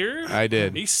did. Did you hear? I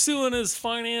did. He's suing his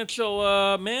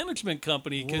financial management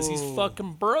company because he's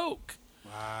fucking broke.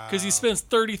 Because he spends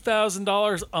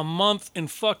 $30,000 a month in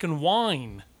fucking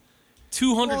wine.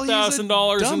 $200,000 in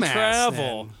dumbass,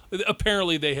 travel.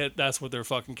 Apparently, that's what they're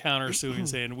fucking countersuing,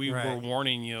 saying we Right. were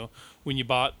warning you when you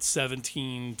bought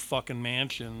 17 fucking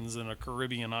mansions in a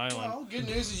Caribbean island. Well, good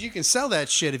news is you can sell that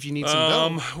shit if you need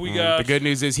some dough. We got The good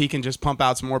news is he can just pump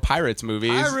out some more Pirates movies.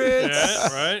 Pirates.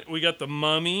 yeah, right. We got the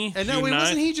Mummy. And no, wait,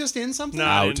 wasn't he just in something? Not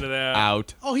Out. into that.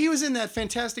 Out. Oh, he was in that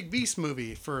Fantastic Beast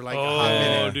movie for like a hot Oh,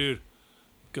 minute. dude,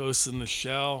 Ghost in the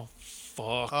Shell.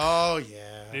 Fuck. Oh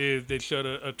yeah. Dude, they showed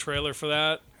a trailer for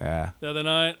that Yeah. the other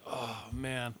night. Oh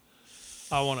man,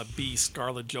 I want to be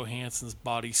Scarlett Johansson's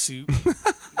bodysuit.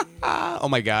 Oh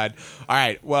my God. All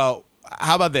right. Well,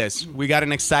 how about this? We got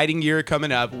an exciting year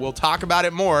coming up. We'll talk about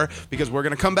it more because we're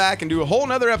going to come back and do a whole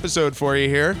nother episode for you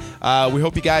here. We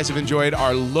hope you guys have enjoyed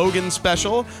our Logan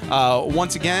special.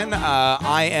 Once again,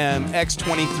 I am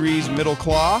X23's Middle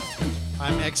Claw.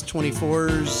 I'm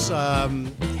X24's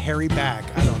hairy back.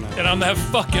 I don't know. And I'm that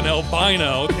fucking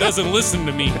albino that doesn't listen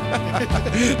to me.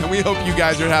 And we hope you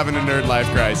guys are having a nerd life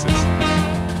crisis.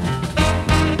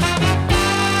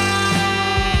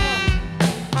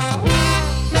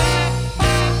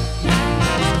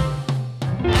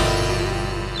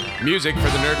 Music for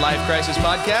the Nerd Life Crisis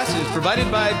podcast is provided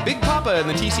by Big Papa and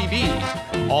the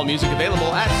TCB. All music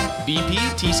available at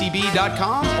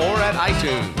bptcb.com or at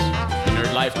iTunes. The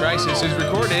Nerd Life Crisis is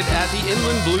recorded at the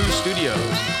Inland Blue Studios.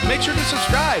 Make sure to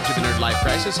subscribe to the Nerd Life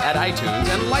Crisis at iTunes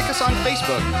and like us on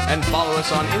Facebook and follow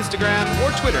us on Instagram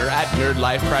or Twitter at Nerd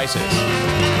Life Crisis.